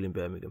 cathedral in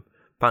Birmingham.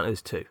 Apparently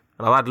there's 2.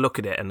 And I had a look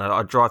at it, and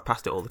I drive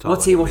past it all the time.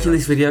 What's he watching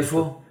this video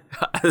for?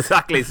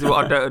 Exactly, this is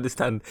what I don't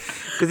understand.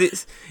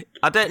 Because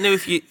I don't know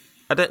if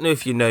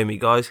you know me,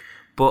 guys,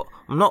 but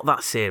I'm not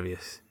that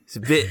serious. It's a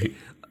bit.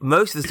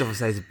 Most of the stuff I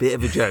say is a bit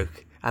of a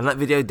joke, and that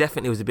video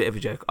definitely was a bit of a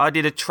joke. I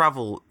did a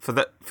travel for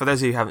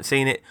those of you who haven't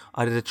seen it.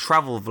 I did a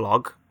travel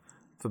vlog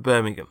for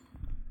Birmingham.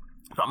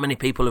 Not many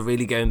people are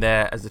really going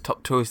there as the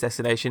top tourist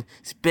destination.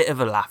 It's a bit of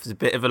a laugh. It's a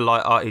bit of a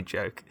light-hearted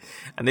joke.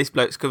 And this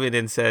bloke's come in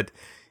and said,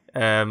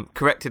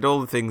 corrected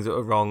all the things that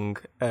were wrong.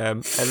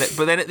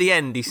 But then at the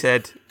end he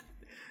said,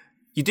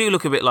 "You do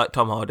look a bit like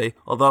Tom Hardy,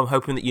 although I'm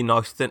hoping that you're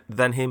nicer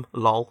than him,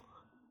 lol."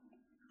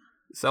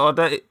 So I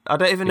don't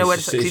even know where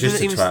to say. He's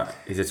just a twat.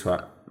 He's a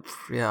twat.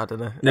 Yeah, I don't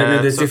know.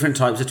 No, there's different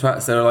types of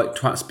twats. They're like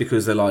twats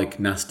because they're like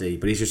nasty,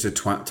 but he's just a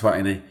twat,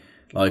 innit?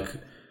 Like,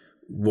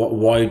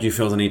 why do you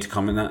feel the need to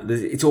comment that?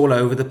 It's all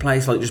over the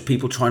place. Like, just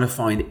people trying to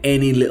find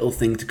any little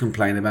thing to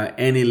complain about,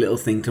 any little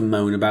thing to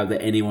moan about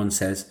that anyone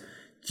says.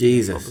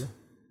 Jesus. Probably.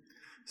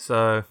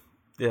 So,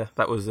 yeah,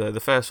 that was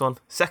the first one.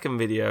 Second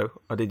video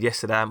I did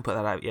yesterday. I haven't put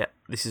that out yet.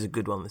 This is a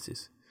good one, this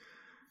is.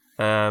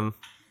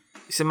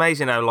 It's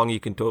amazing how long you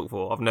can talk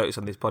for. I've noticed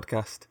on this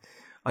podcast.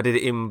 I did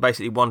it in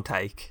basically one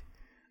take.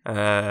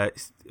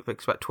 It's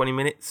about 20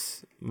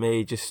 minutes.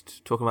 Me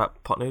just talking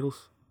about pot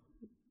noodles.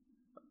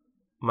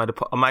 I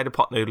made a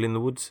pot noodle in the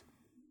woods.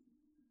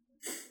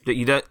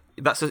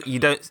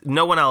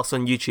 No one else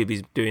on YouTube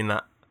is doing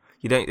that.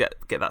 You don't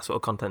get that sort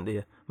of content, do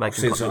you? I've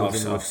seen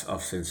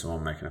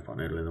someone making a pot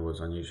noodle in the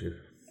woods on YouTube.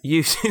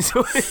 You've seen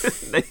someone?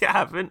 No, you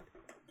haven't.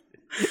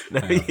 No,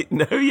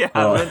 you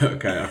haven't.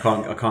 Okay,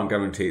 I can't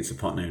guarantee it's a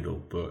pot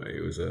noodle, but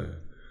it was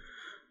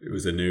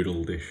a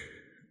noodle dish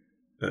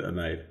that I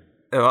made.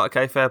 Oh,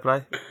 okay, fair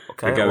play.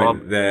 Okay,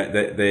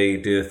 they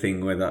do a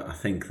thing where I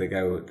think they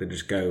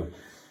just go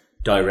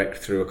direct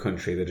through a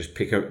country. They just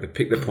pick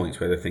the points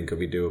where they think will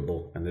be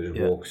doable, and they just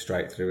walk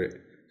straight through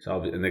it. So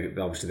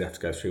obviously they have to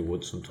go through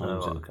woods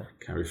sometimes and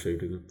carry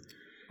food with them.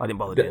 I didn't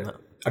bother doing that.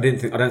 I don't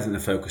think they're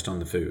focused on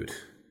the food.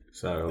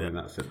 So I mean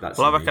that's.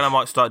 Well, I reckon I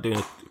might start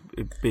doing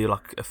it'd be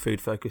like a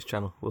food focused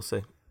channel. We'll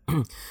see.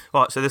 All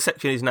right, so the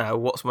section is now,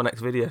 what's my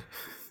next video?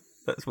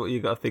 That's what you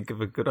got to think of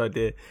a good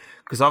idea,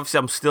 because obviously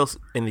I'm still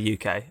in the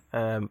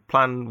UK.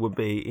 Plan would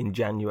be in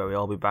January.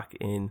 I'll be back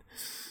in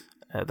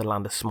the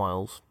land of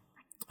smiles.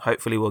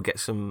 Hopefully, we'll get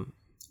some.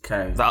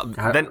 Okay.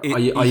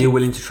 Are you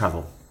willing to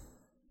travel?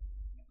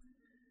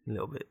 A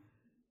little bit.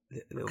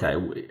 Okay.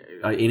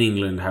 In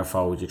England, how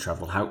far would you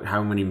travel?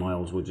 How many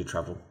miles would you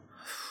travel?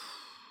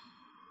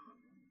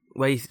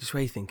 Where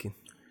are you thinking?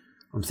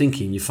 I'm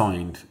thinking you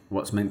find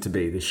what's meant to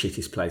be the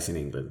shittest place in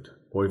England.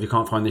 Or if you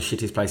can't find the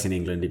shittest place in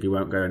England, if you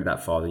won't go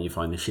that far, then you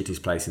find the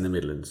shittest place in the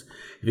Midlands.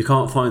 If you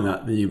can't find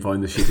that, then you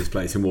find the shittest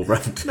place in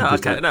Wolverhampton.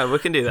 No, we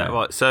can do that.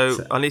 Right. So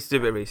I need to do a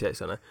bit of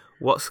research on it.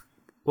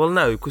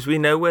 No, because we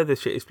know where the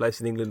shittest place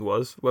in England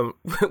was. When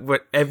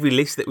every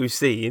list that we've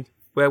seen,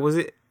 where was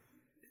it?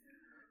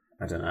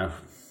 I don't know.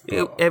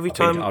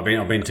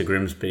 I've been to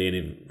Grimsby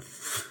and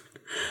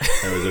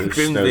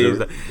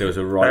there was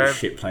a right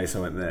shit place. I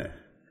went there.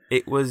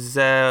 It was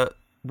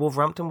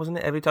Wolverhampton, wasn't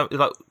it? Every time it was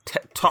like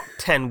top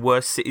 10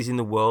 worst cities in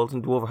the world,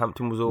 and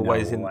Wolverhampton was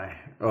always in.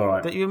 All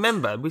right. Don't you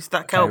remember? We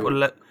stack out.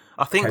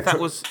 I think that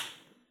was.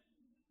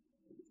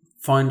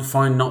 Find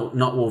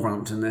not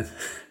Wolverhampton then.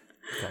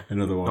 Okay.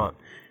 Another one. Right.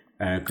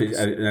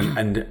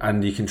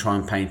 And you can try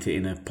and paint it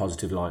in a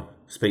positive light.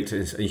 You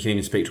can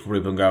even speak to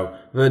people and go,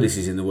 "I've heard this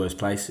is in the worst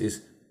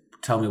places.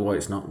 Tell me why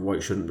it's not, why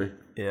it shouldn't be."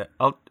 Yeah,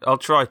 I'll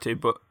try to.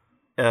 But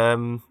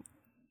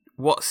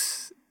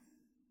what's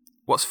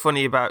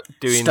funny about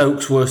doing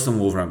Stoke's worse than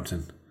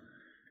Wolverhampton?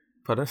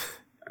 Pardon?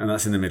 And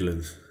that's in the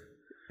Midlands.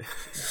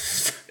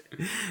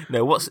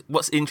 No,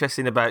 what's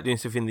interesting about doing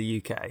stuff in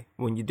the UK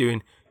when you're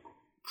doing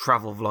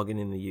travel vlogging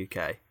in the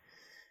UK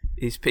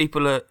is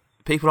people aren't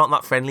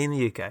that friendly in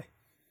the UK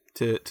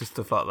to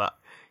stuff like that.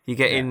 You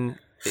get in.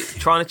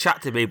 Trying to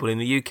chat to people in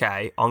the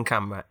UK on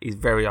camera is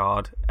very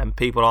hard, and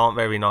people aren't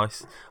very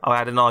nice. I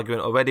had an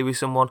argument already with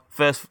someone.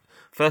 First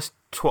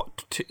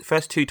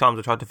 2 times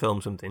I tried to film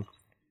something,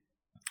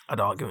 I had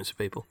arguments with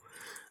people.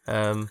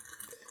 But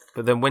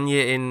then when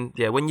you're in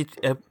a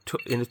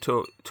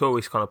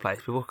tourist kind of place,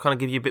 people kind of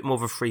give you a bit more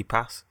of a free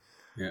pass.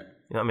 Yeah, you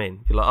know what I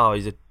mean? You're like, oh,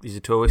 he's a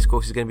tourist, of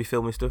course he's going to be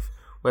filming stuff.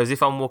 Whereas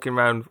if I'm walking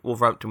around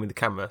Wolverhampton with the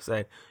camera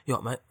saying, "Yo,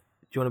 mate,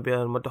 do you want to be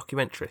on my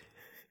documentary?"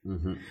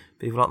 Mm-hmm.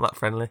 People aren't that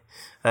friendly.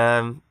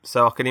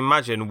 So I can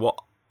imagine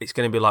what it's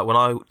going to be like when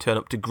I turn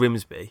up to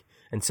Grimsby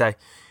and say,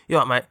 "You know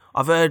what, mate?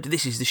 I've heard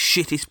this is the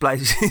shittest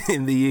place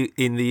in the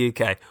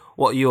UK.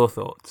 What are your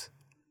thoughts?"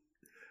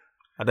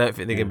 I don't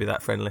think they're going to be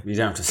that friendly. You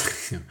don't have to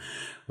say.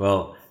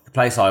 Well, the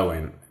place I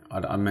went,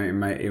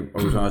 it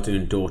was when I was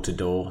doing door to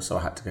door, so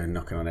I had to go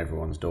knocking on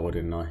everyone's door,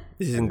 didn't I?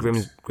 This is in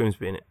Grimsby,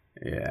 innit?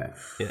 Yeah.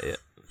 Yeah.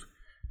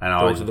 And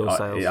door to door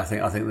sales. I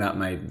think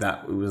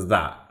that was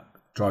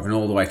driving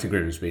all the way to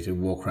Grimsby to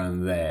walk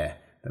around there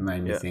that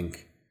made me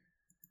think,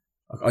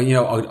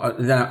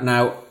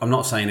 Now I'm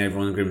not saying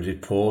everyone in Grimsby is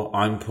poor.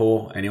 I'm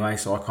poor anyway,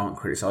 so I can't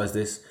criticise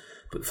this.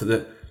 But for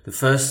the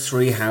first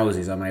 3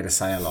 houses I made a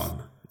sale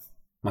on,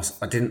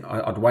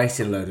 I'd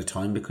wasted a load of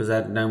time because I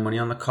had no money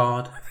on the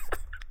card.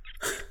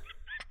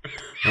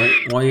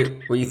 What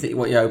you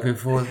hoping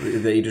for?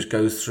 That he just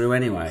goes through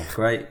anyway.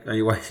 Great.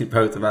 You wasted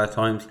both of our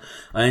times.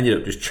 I ended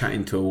up just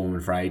chatting to a woman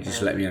for ages.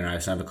 She let me in her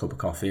house and have a cup of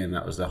coffee, and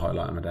that was the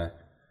highlight of my day.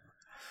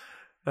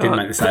 Didn't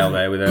make the sale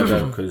there with her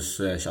though, because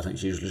I think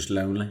she was just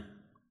lonely.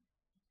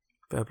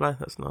 Fair play.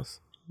 That's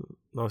nice.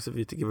 Nice of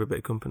you to give her a bit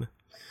of company.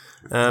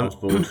 I was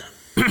bored.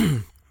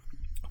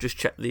 Just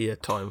check the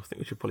time. I think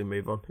we should probably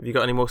move on. Have you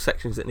got any more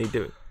sections that need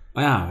doing?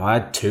 Yeah, I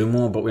had 2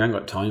 more, but we haven't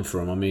got time for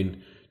them. I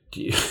mean,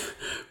 you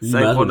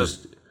might as well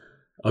just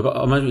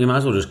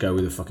go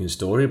with the fucking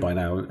story by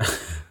now. All right,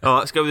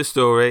 let's go with the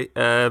story.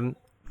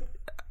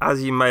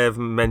 As you may have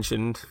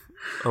mentioned,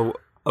 I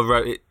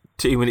wrote it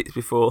 2 minutes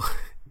before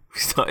we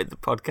started the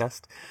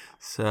podcast,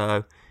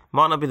 so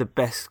might not be the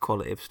best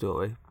quality of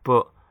story,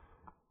 but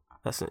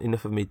that's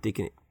enough of me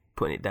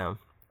putting it down.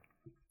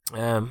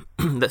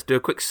 Let's do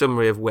a quick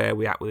summary of where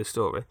we're at with the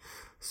story.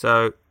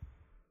 So,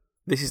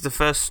 this is the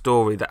first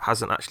story that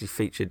hasn't actually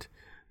featured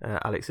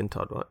Alex and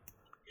Todd, right?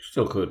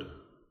 Still could,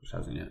 just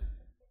hasn't yet.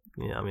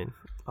 Yeah, I mean,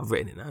 I've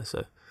written it now,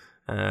 so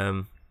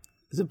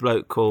there's a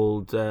bloke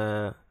called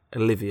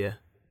Olivier.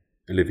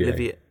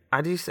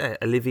 How do you say it?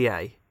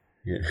 Olivier?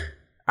 Yeah.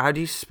 How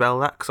do you spell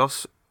that?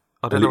 Because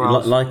I don't know.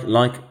 Like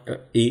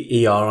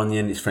ER on the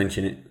end, it's French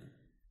in it.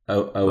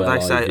 They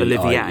say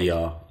Olivier.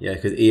 Yeah,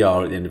 because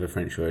ER at the end of a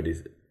French word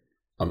is.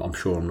 I'm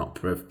sure I'm not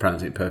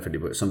pronouncing it perfectly,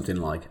 but something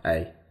like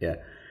A. Yeah.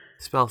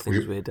 Spell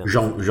things weird.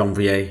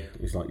 Janvier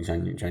is like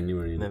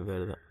January. Never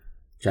heard of that.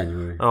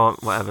 January. Oh,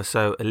 whatever.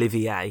 So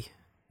Olivier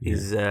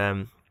is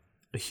a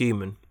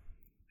human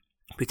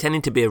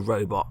pretending to be a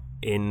robot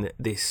in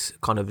this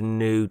kind of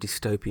new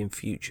dystopian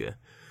future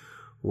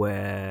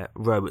where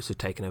robots have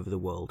taken over the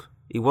world.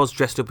 He was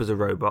dressed up as a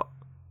robot,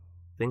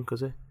 I think, was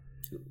he?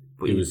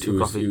 But he was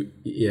blending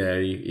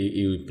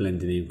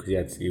in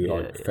because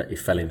he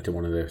fell into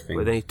one of those things.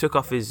 But then he took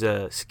off his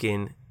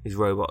skin, his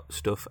robot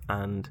stuff,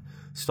 and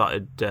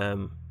started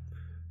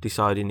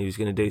deciding he was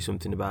going to do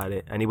something about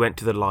it. And he went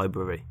to the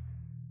library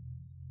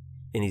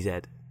in his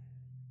head.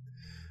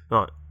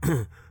 Right.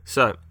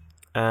 So,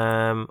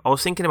 I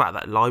was thinking about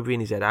that library in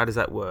his head. How does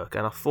that work?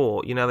 And I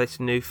thought, this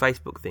new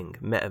Facebook thing,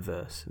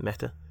 Metaverse,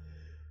 Meta.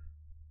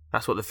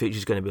 That's what the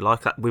future's going to be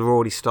like. We're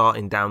already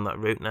starting down that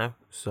route now.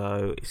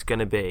 So it's going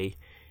to be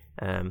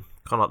kind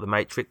of like the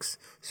Matrix.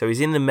 So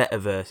he's in the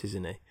Metaverse,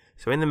 isn't he?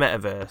 So in the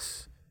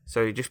Metaverse,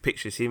 so he just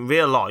pictures, in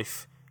real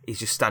life, he's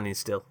just standing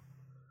still.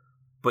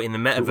 But in the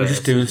Metaverse... We're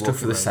just doing stuff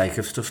for the sake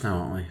of stuff now,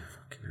 aren't we?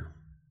 Fucking hell.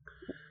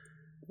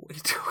 What are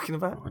you talking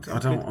about? I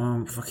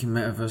don't... fucking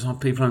Metaverse.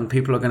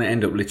 People are going to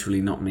end up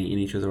literally not meeting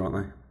each other, aren't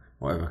they?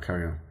 Whatever,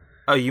 carry on.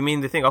 Oh, you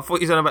mean the thing? I thought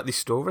you were on about this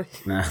story.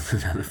 No,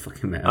 the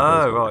fucking Metaverse.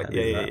 Oh, right.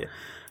 Yeah.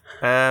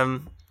 I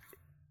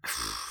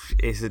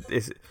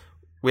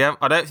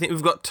don't think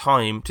we've got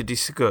time to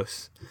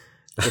discuss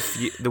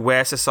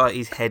where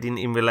society's heading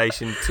in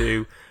relation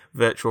to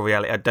virtual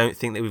reality. I don't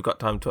think that we've got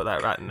time to talk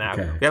about that right now.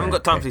 We haven't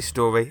got time for this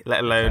story,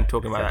 let alone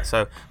talking about that.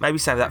 So maybe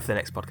save that for the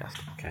next podcast.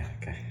 Okay.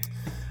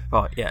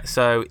 Right, yeah.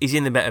 So he's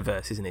in the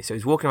Metaverse, isn't he? So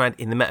he's walking around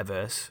in the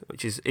Metaverse,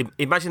 which is,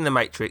 imagine the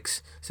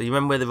Matrix. So you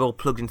remember where they're all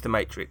plugged into the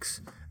Matrix?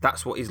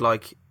 That's what he's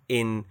like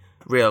in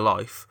real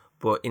life,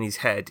 but in his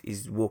head,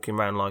 he's walking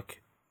around like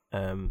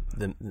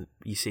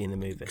you see in the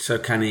movie. So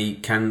can he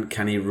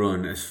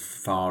run as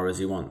far as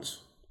he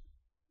wants?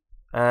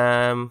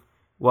 That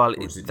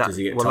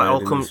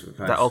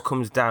all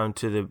comes down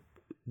to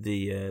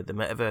the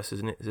metaverse,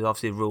 isn't it? There's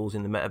obviously rules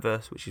in the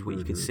metaverse, which is what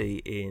you can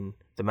see in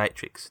the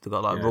Matrix. They've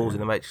got rules in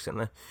the Matrix,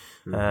 haven't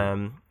they?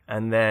 Mm-hmm.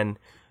 And then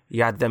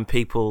you had them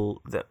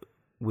people that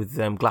with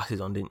them glasses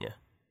on, didn't you?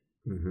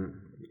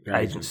 Mm-hmm.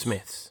 Agent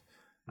Smiths.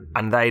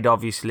 And they were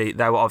obviously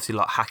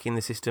like hacking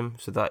the system,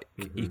 so that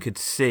you could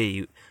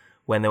see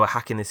when they were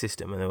hacking the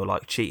system and they were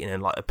like cheating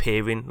and like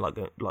appearing, like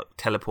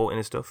teleporting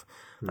and stuff.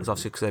 That's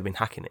obviously because they've been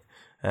hacking it,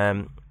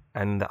 and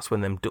that's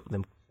when them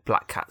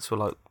black cats were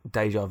like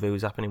deja vu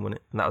was happening, wasn't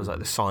it? And that was like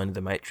the sign of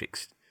the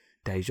Matrix,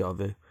 deja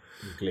vu.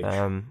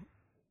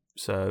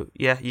 So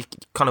yeah, you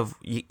kind of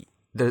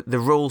the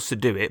rules to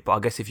do it, but I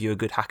guess if you're a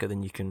good hacker,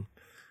 then you can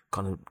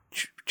kind of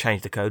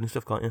change the code and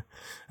stuff, can't you?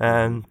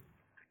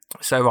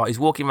 So right, he's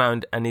walking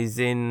around and he's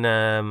in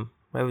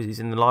where was he? He's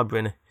in the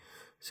library. Isn't he?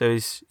 So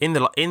he's in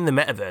the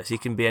metaverse. He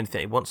can be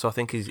anything he wants. So I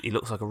think he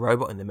looks like a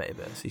robot in the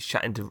metaverse. He's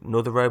chatting to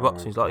another robot.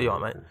 So he's like, "You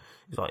alright, mate?"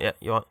 He's like, "Yeah,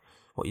 you alright?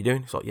 What are you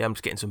doing?" He's like, "Yeah, I'm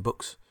just getting some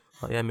books."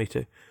 Like, "Yeah, me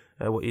too."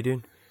 What are you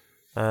doing?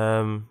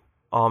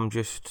 I'm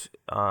just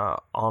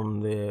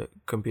on the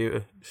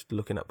computer, just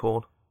looking at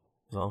porn.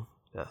 So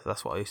yeah,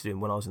 that's what I used to do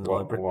when I was in the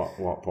library.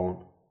 What porn?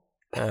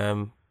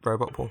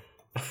 Robot porn.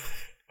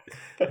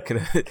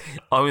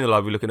 I'm in the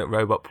library looking at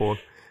robot porn.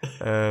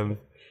 And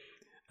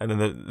then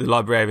the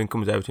librarian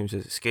comes over to him and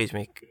says, "Excuse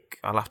me,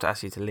 I'll have to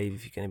ask you to leave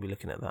if you're going to be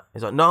looking at that."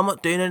 He's like, "No, I'm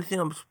not doing anything.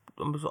 I'm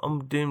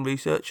doing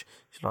research."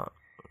 She's like,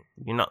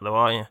 "You're not though,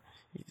 are you?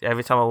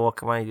 Every time I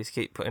walk away, you just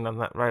keep putting on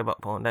that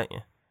robot porn, don't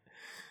you?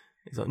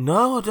 He's like,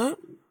 no, I don't.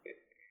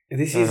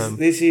 This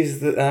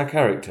is our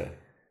character.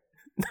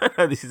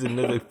 No, this is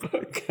another.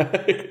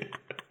 Okay.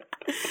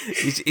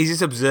 He's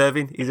just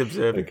observing. He's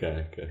observing.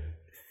 Okay.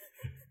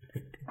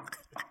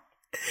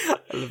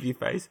 I love your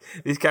face.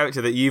 This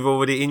character that you've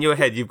already in your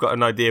head, you've got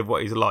an idea of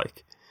what he's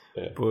like,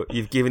 but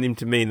you've given him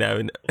to me now,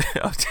 and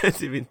I've turned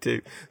him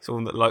into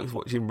someone that likes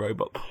watching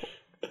robot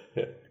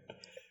porn.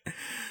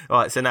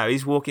 All right, so now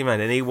he's walking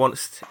around, and he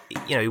wants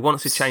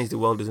to change the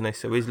world, doesn't he?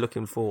 So he's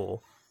looking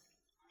for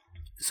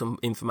some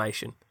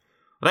information.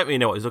 I don't really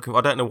know what he's looking for.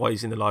 I don't know why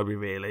he's in the library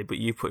really, but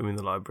you put him in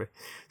the library.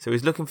 So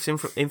he's looking for some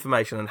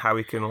information on how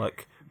he can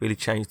really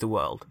change the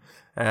world.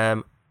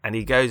 And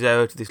he goes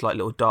over to this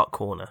little dark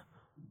corner.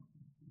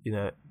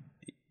 You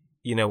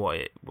know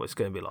what it's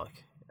going to be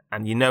like.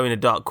 And in a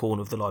dark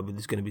corner of the library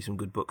there's going to be some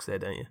good books there,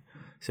 don't you?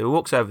 So he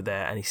walks over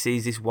there and he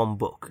sees this one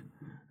book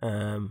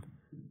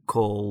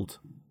called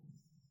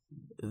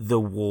The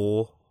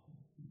War.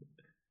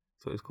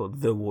 So it's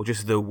called The War,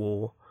 just The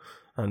War.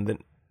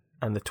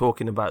 And they're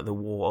talking about the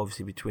war,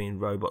 obviously, between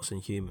robots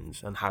and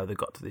humans and how they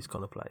got to this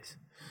kind of place.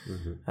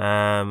 Mm-hmm.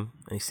 And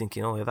he's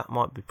thinking, oh, yeah, that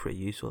might be pretty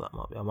useful.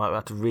 I might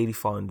have to really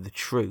find the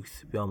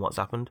truth behind what's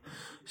happened.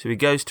 So he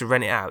goes to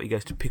rent it out. He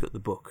goes to pick up the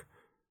book.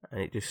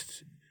 And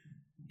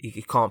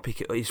he can't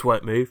pick it up. It just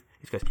won't move.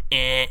 He goes,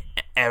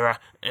 error.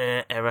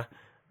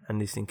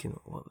 And he's thinking,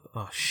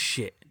 oh,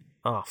 shit.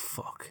 Oh,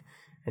 fuck.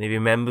 And he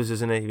remembers,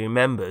 doesn't he? He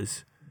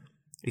remembers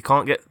he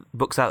can't get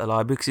books out of the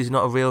library because he's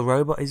not a real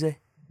robot, is he?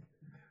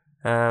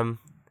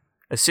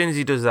 As soon as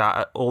he does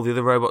that, all the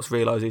other robots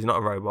realise he's not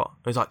a robot.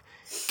 He's like,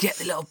 get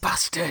the little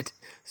bastard!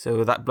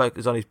 So that bloke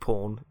is on his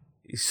pawn.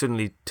 He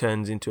suddenly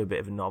turns into a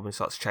bit of a knob and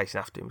starts chasing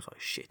after him. It's like,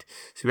 shit.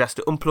 So he has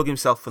to unplug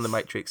himself from the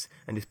Matrix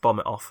and just bomb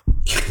it off.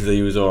 So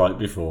he was alright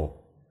before.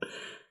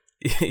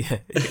 Yeah,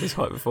 he was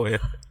right before, yeah.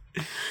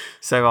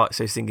 So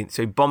he's thinking,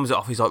 so he bombs it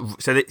off. He's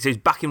like, so he's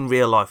back in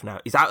real life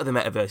now. He's out of the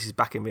metaverse, he's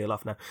back in real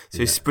life now. So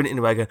he's sprinting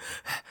away going,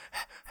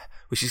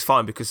 which is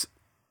fine because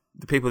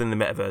the people in the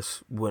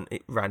metaverse weren't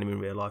around him in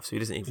real life, so he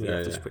doesn't even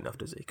have to sprint off,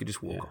 does he? He could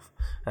just walk off.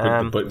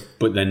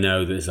 But they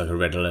know there's a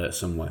red alert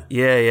somewhere.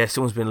 Yeah,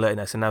 someone's been alerting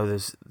us, and now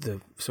there's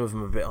some of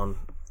them are a bit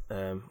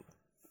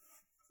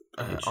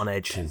on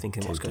edge,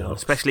 thinking what's going on.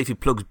 Especially if he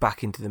plugs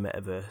back into the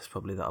metaverse,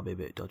 probably that'll be a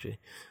bit dodgy.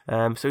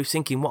 So he's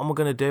thinking, what am I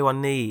going to do? I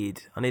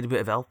need a bit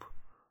of help.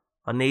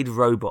 I need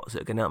robots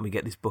that can help me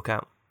get this book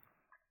out.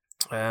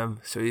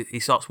 So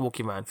he starts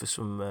walking around for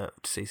to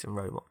see some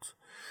robots.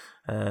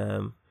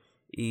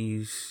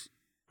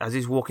 As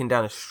he's walking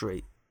down a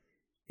street,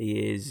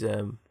 he is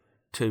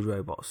two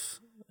robots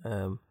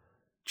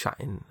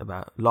larking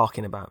about.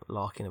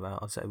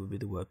 I'd say would be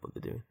the word what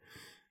they're doing.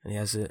 And he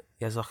has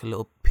like a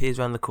little peers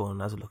around the corner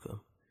and has a look at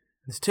them.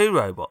 There's two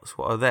robots.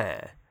 What are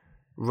there?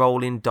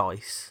 Rolling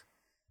dice.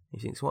 He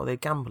thinks, what are they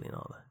gambling?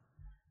 Are they?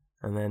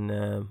 And then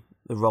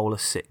they roll a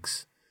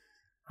 6,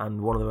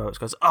 and one of the robots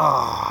goes,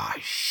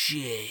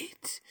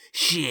 shit,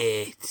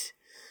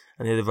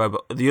 and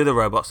the other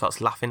robot starts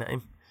laughing at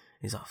him.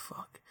 He's like,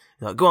 fuck.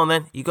 He's like, go on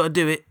then, you got to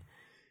do it.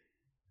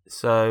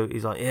 So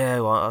he's like, yeah,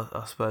 well,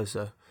 I suppose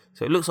so.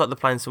 So it looks like they're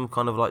playing some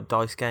kind of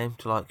dice game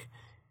to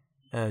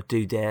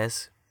do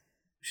dares,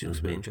 which looks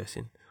a bit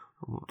interesting.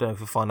 I don't know if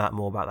we'll find out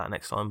more about that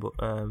next time, but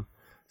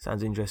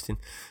sounds interesting.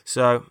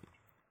 So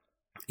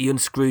he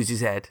unscrews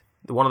his head.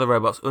 One of the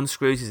robots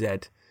unscrews his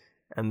head,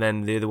 and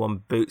then the other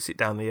one boots it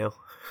down the hill.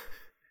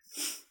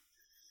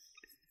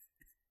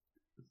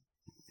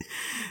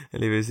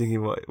 And he was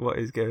thinking, what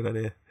is going on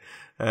here?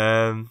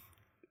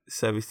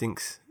 So he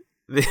thinks.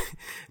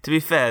 To be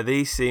fair,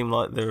 these seem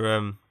like they're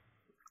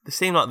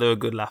a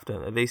good laugh,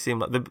 don't they? They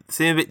seem a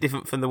bit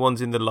different from the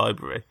ones in the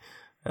library.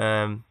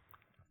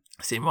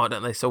 Seem right,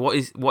 don't they? So what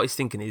he's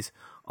thinking is,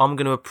 I'm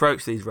going to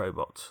approach these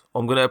robots.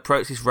 I'm going to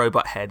approach this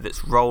robot head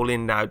that's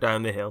rolling now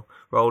down the hill,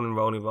 rolling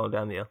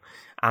down the hill,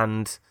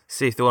 and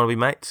see if they want to be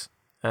mates.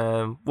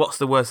 What's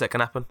the worst that can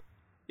happen?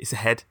 It's a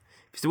head.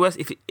 If it's the worst,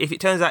 if it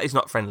turns out it's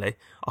not friendly,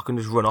 I can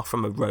just run off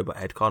from a robot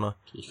head, can't I?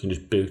 You can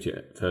just boot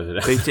it further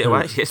down. Boot it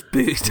away. Yes,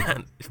 boot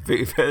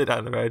it further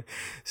down the road.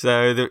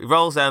 So it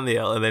rolls down the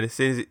hill, and then as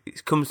soon as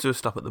it comes to a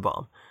stop at the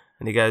bottom,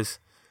 and he goes,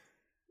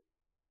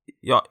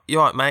 "You all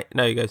right, mate?"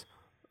 No, he goes,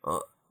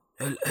 "Oh,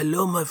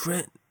 hello, my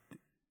friend."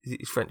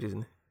 He's French,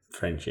 isn't he?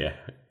 French, yeah.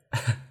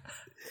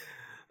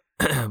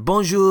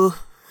 Bonjour.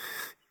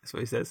 That's what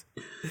he says.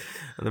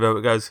 And the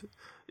robot goes,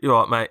 "You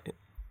all right,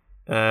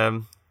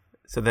 mate?"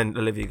 So then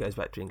Olivia goes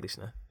back to English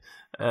now.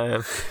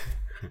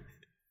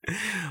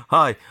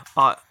 Hi,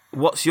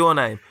 what's your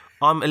name?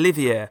 I'm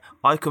Olivia.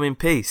 I come in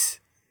peace.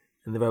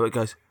 And the robot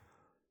goes,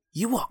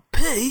 you what,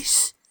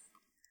 peace?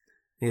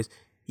 He goes,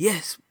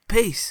 yes,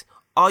 peace.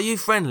 Are you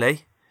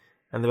friendly?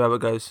 And the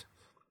robot goes,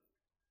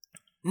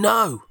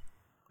 no,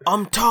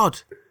 I'm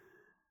Todd.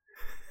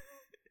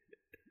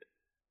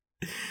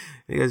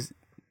 He goes,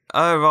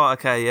 oh, right,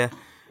 okay, yeah.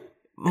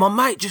 My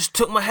mate just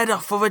took my head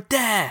off for a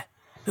dare.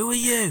 Who are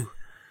you?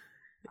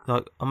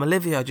 I'm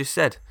Olivia, I just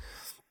said.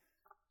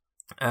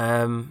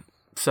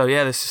 So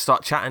yeah, they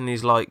start chatting.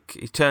 He's like,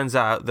 it turns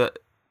out that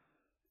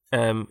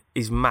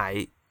his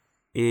mate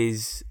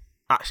is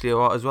actually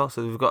alright as well.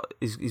 So we've got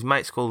his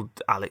mate's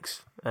called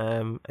Alex.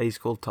 He's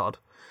called Todd.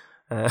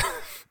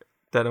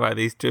 Don't know how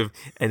these two have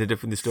ended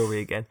up in the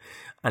story again.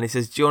 And he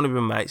says, "Do you want to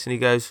be mates?" And he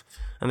goes,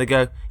 and they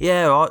go,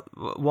 "Yeah, all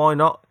right, why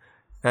not?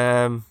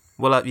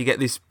 Well, you get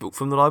this book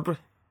from the library."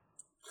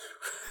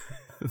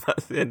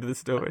 That's the end of the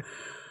story.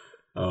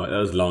 Oh, that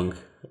was long.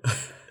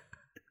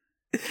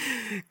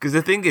 Because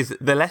the thing is,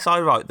 the less I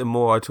write, the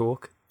more I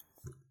talk.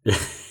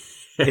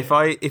 If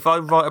I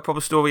write a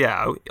proper story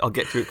out, I'll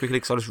get through it quickly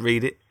because I just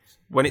read it.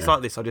 When it's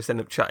like this, I just end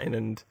up chatting.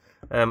 And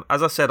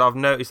as I said, I've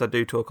noticed I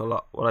do talk a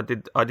lot. Well, I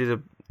did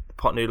a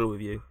pot noodle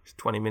with you. It's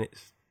 20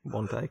 minutes,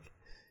 one take.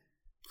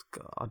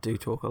 God, I do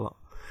talk a lot.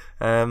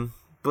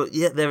 But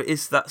yeah, there it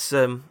is. That's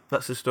the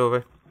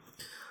story.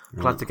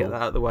 Glad to get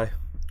that out of the way.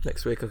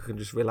 Next week I can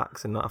just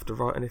relax and not have to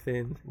write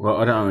anything. Well,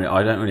 I don't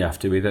really have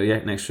to either.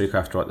 Yeah, next week I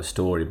have to write the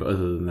story, but other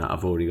than that,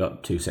 I've already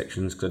got 2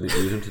 sections because I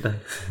didn't use them today.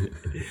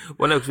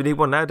 Well, no, because we need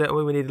one now, don't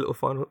we? We need a little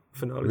final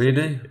finale.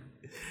 Really?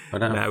 I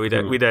don't. No, we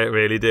don't. We don't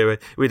really do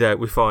it. We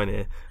don't. We're fine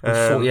here.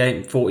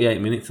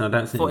 48 minutes, and I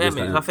don't think 48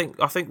 minutes.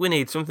 I think we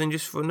need something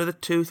just for another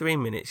 2-3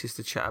 minutes just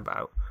to chat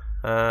about.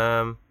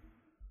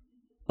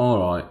 All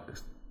right.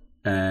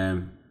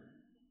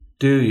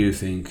 Do you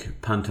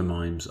think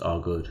pantomimes are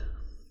good?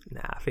 Nah,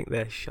 I think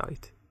they're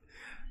shite.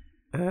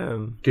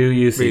 Do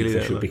you think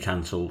they should be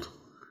cancelled?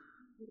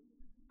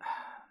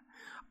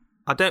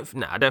 I don't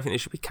think they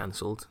should be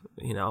cancelled.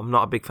 You know, I'm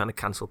not a big fan of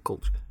cancel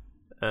culture.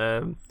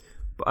 And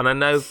I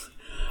know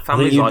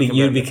families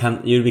you'd be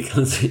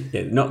cancelled.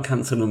 Not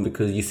cancel them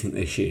because you think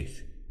they're shit.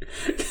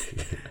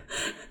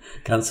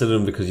 Cancel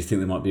them because you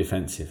think they might be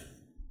offensive.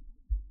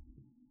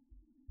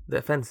 They're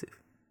offensive.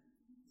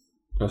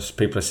 Because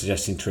people are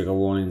suggesting trigger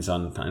warnings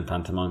in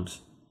pantomimes.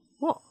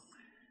 What?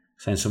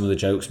 Saying some of the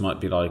jokes might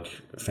be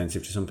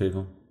offensive to some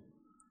people.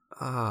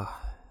 I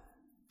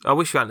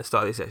wish we hadn't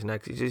started this section now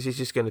because it's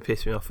just going to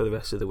piss me off for the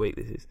rest of the week.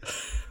 This is.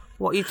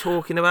 What are you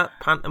talking about?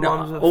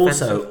 Pantomimes? No,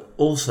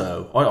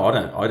 also,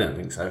 I don't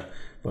think so.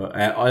 But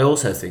I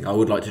also think I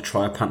would like to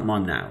try a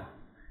pantomime now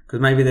because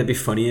maybe they'd be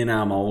funnier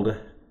now I'm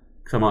older.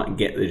 Because I might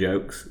get the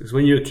jokes. Because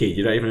when you're a kid,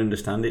 you don't even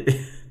understand it.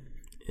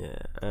 Yeah,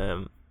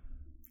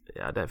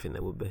 I don't think they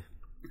would be.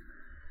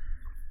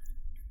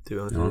 To be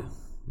honest with you.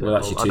 Well,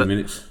 that's your 2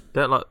 minutes.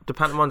 Do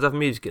pantomimes have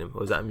music in them,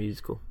 or is that a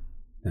musical?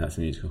 Yeah, that's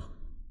a musical.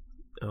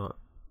 Alright.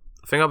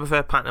 I think I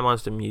prefer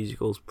pantomimes to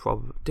musicals.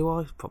 Do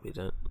I? Probably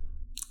don't.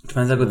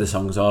 Depends how good the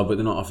songs are, but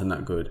they're not often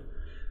that good.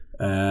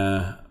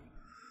 I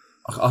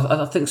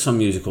think some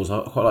musicals,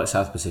 I quite like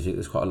South Pacific.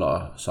 There's quite a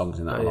lot of songs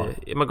in that.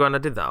 Yeah, my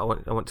granddad did that. I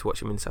went to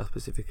watch him in South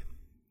Pacific.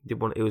 He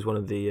was one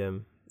of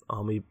the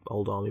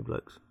old army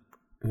blokes.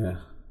 Yeah.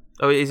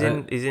 Oh, he's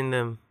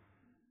in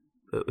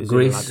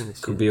Grease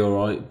could be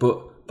alright,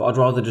 but I'd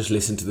rather just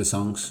listen to the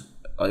songs.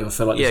 I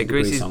feel like listening to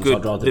Grease songs, good.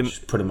 I'd rather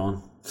just put them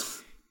on.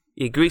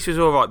 Yeah, Grease was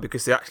alright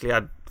because they actually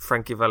had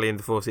Frankie Valli in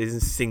the Four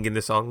Seasons singing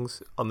the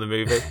songs on the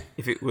movie.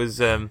 If it was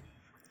in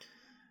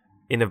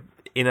an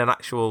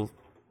actual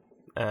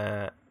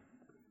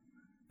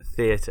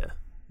theatre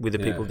with the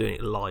people doing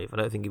it live, I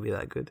don't think it'd be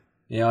that good.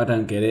 Yeah, I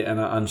don't get it,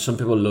 and some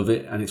people love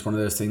it, and it's one of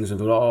those things where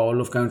they're like, "Oh, I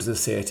love going to the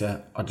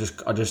theatre." I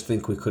just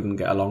think we couldn't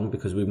get along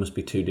because we must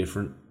be too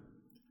different.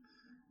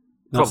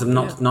 Not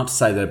to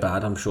say they're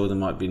bad. I'm sure they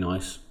might be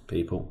nice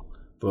people,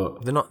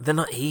 but they're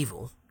not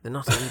evil. They're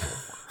not evil.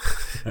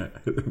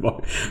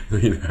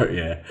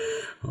 Yeah.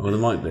 Well, they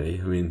might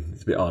be. I mean,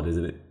 it's a bit odd,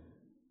 isn't it?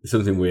 There's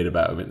something weird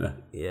about them, isn't there?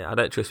 Yeah, I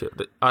don't trust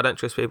people. I don't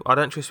trust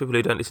people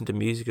who don't listen to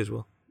music as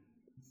well.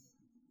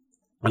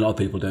 A lot of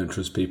people don't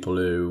trust people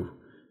who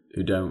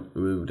don't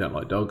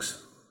like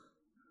dogs.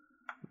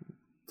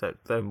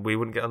 Then we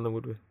wouldn't get on them,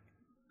 would we?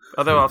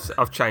 Although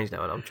I've changed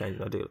now, and I'm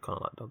changing. I do kind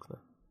of like dogs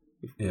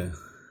now.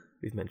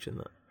 We've mentioned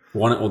that.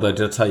 Although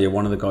did I tell you,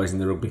 one of the guys in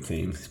the rugby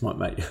team, this might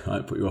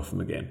put you off him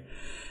again.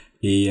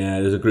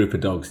 There's a group of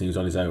dogs, and he was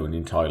on his own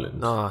in Thailand.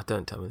 Oh,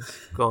 don't tell me this.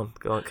 Go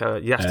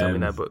on. You have to tell me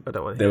now, but I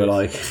don't want to. They were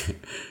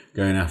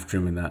going after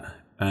him in that.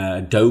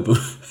 Doberman.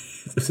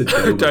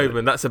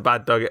 Doberman, that's a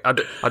bad dog. I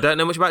don't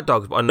know much about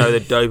dogs, but I know the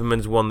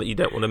Doberman's one that you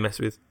don't want to mess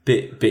with.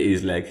 Bit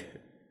his leg.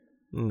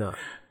 No.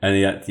 And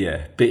he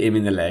bit him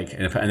in the leg,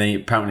 and then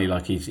apparently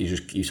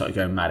he started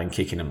going mad and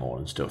kicking them all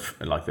and stuff,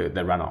 and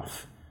they ran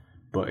off.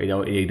 But he'd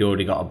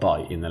already got a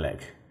bite in the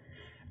leg,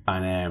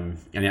 and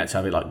he had to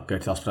have it go to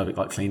the hospital, have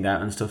it cleaned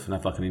out and stuff, and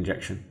have an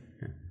injection.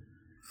 Yeah.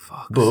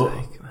 Fuck's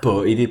sake, man.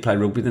 But he did play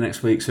rugby the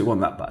next week, so it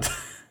wasn't that bad.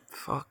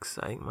 Fuck's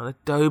sake, man! A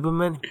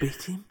Doberman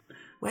bit him.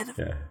 Where the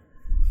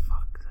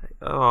fuck's sake?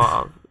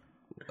 Oh,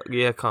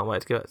 I can't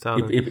wait to go back to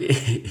town.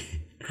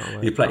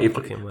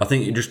 I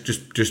think you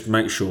just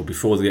make sure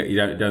before you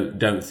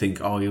don't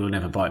think, oh, he'll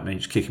never bite me.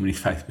 Just kick him in his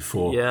face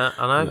before. Yeah,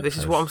 I know. This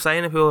is what I'm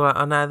saying. If people are like,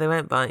 oh no, they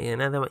won't bite you.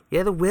 No, they won't.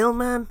 Yeah, they will,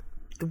 man.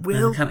 They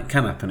will. It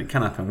can happen. It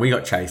can happen. We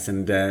got chased,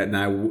 and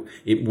now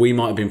we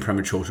might have been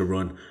premature to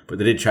run, but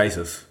they did chase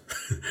us.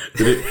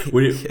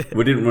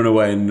 We didn't run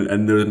away,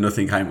 and there was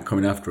nothing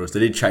coming after us. They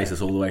did chase us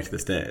all the way to the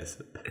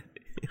stairs.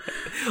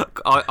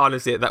 I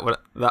honestly, at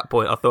that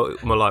point, I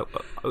thought my life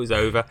was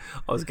over.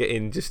 I was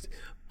getting just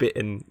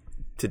bitten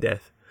to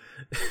death.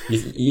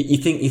 You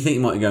think you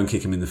might go and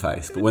kick him in the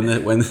face,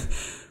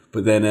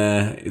 but then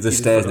the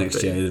stairs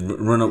next year,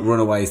 run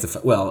away is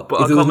well.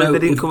 But I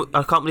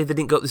can't believe they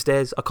didn't go up the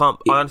stairs. I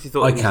honestly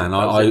thought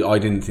I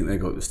didn't think they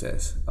go up the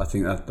stairs. I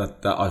think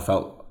that I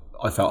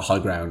felt high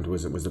ground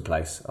was the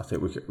place. I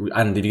think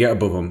and if you get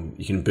above them,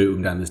 you can boot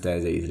them down the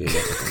stairs easily.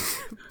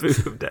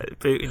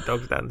 Booting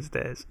dogs down the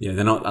stairs. Yeah,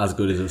 they're not as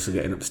good as us at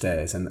getting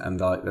upstairs, and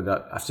like they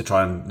have to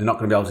try and they're not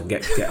going to be able to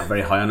get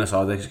very high on us,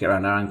 are they? Just get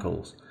around their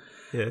ankles.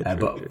 Yeah,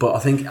 but I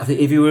think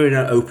if you were in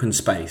an open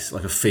space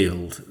like a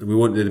field, we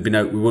wouldn't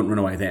run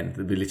away then.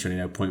 There'd be literally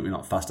no point. We're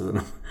not faster than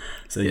them,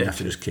 so you have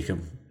to just kick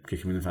them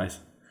in the face.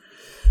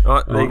 All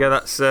right, there you go.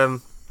 That's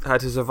how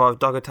to survive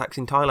dog attacks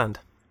in Thailand.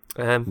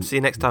 See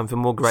you next time for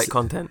more great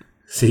content.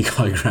 Seek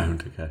high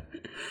ground. Okay.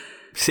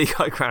 Seek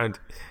high ground.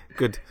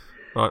 Good.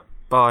 Right.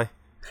 Bye.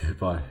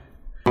 Bye.